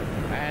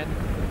 And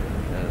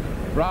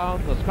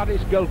Brown, the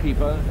Scottish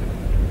goalkeeper,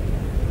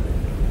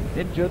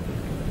 injured.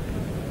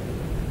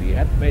 If he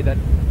hadn't made that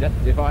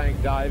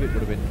death-defying dive, it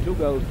would have been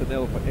 2-0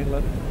 for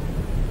England.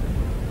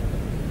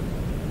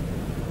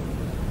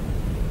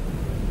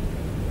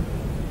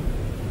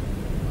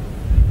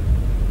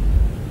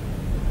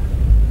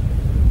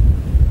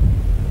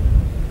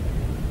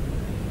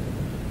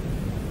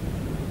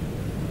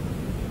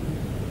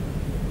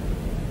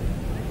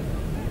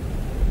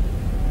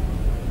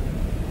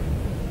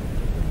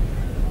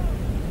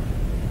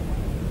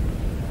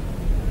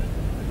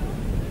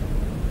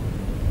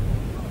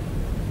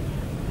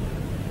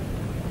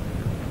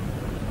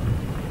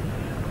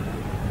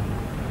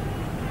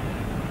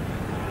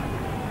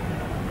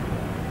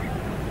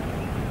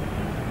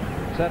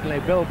 Certainly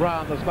Bill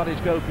Brown, the Scottish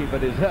goalkeeper,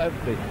 deserved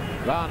the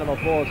round of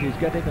applause he's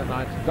getting, and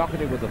it's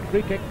Doherty with a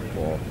free kick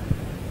for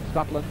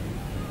Scotland.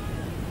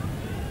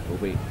 Will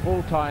be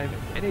full time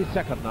any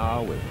second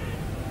now, with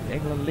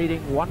England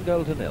leading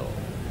 1-0.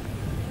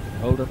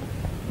 Holden.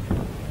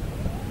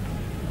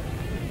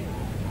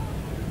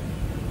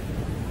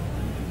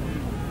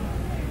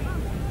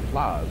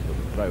 Flowers with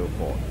the throw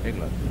for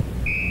England.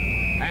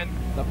 And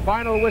the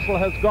final whistle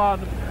has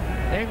gone.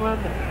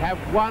 England have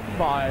won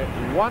by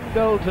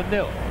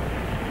 1-0.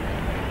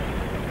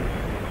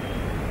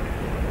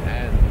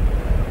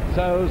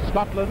 So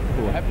Scotland,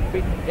 who haven't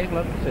beaten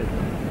England since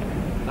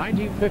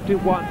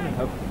 1951,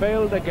 have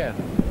failed again.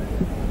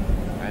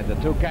 And the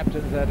two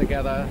captains are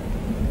together.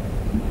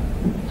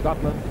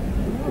 Scotland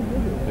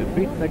been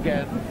beaten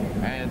again,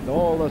 and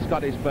all the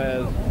Scottish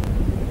players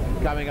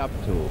coming up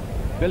to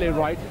Billy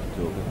Wright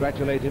to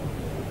congratulate him.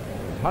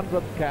 His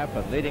 100th cap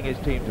and leading his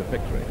team to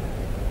victory.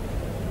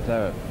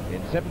 So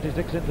in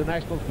 76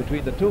 internationals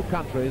between the two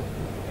countries,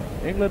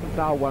 England have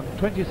now won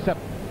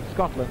 27,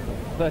 Scotland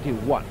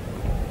 31.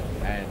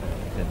 And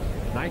since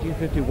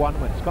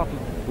 1951, when Scotland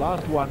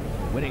last won,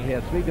 winning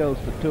here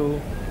 3-2,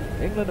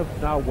 England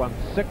have now won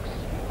 6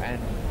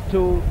 and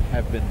 2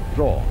 have been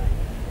drawn.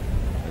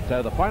 And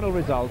so the final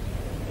result,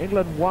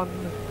 England 1,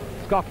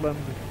 Scotland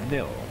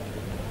 0.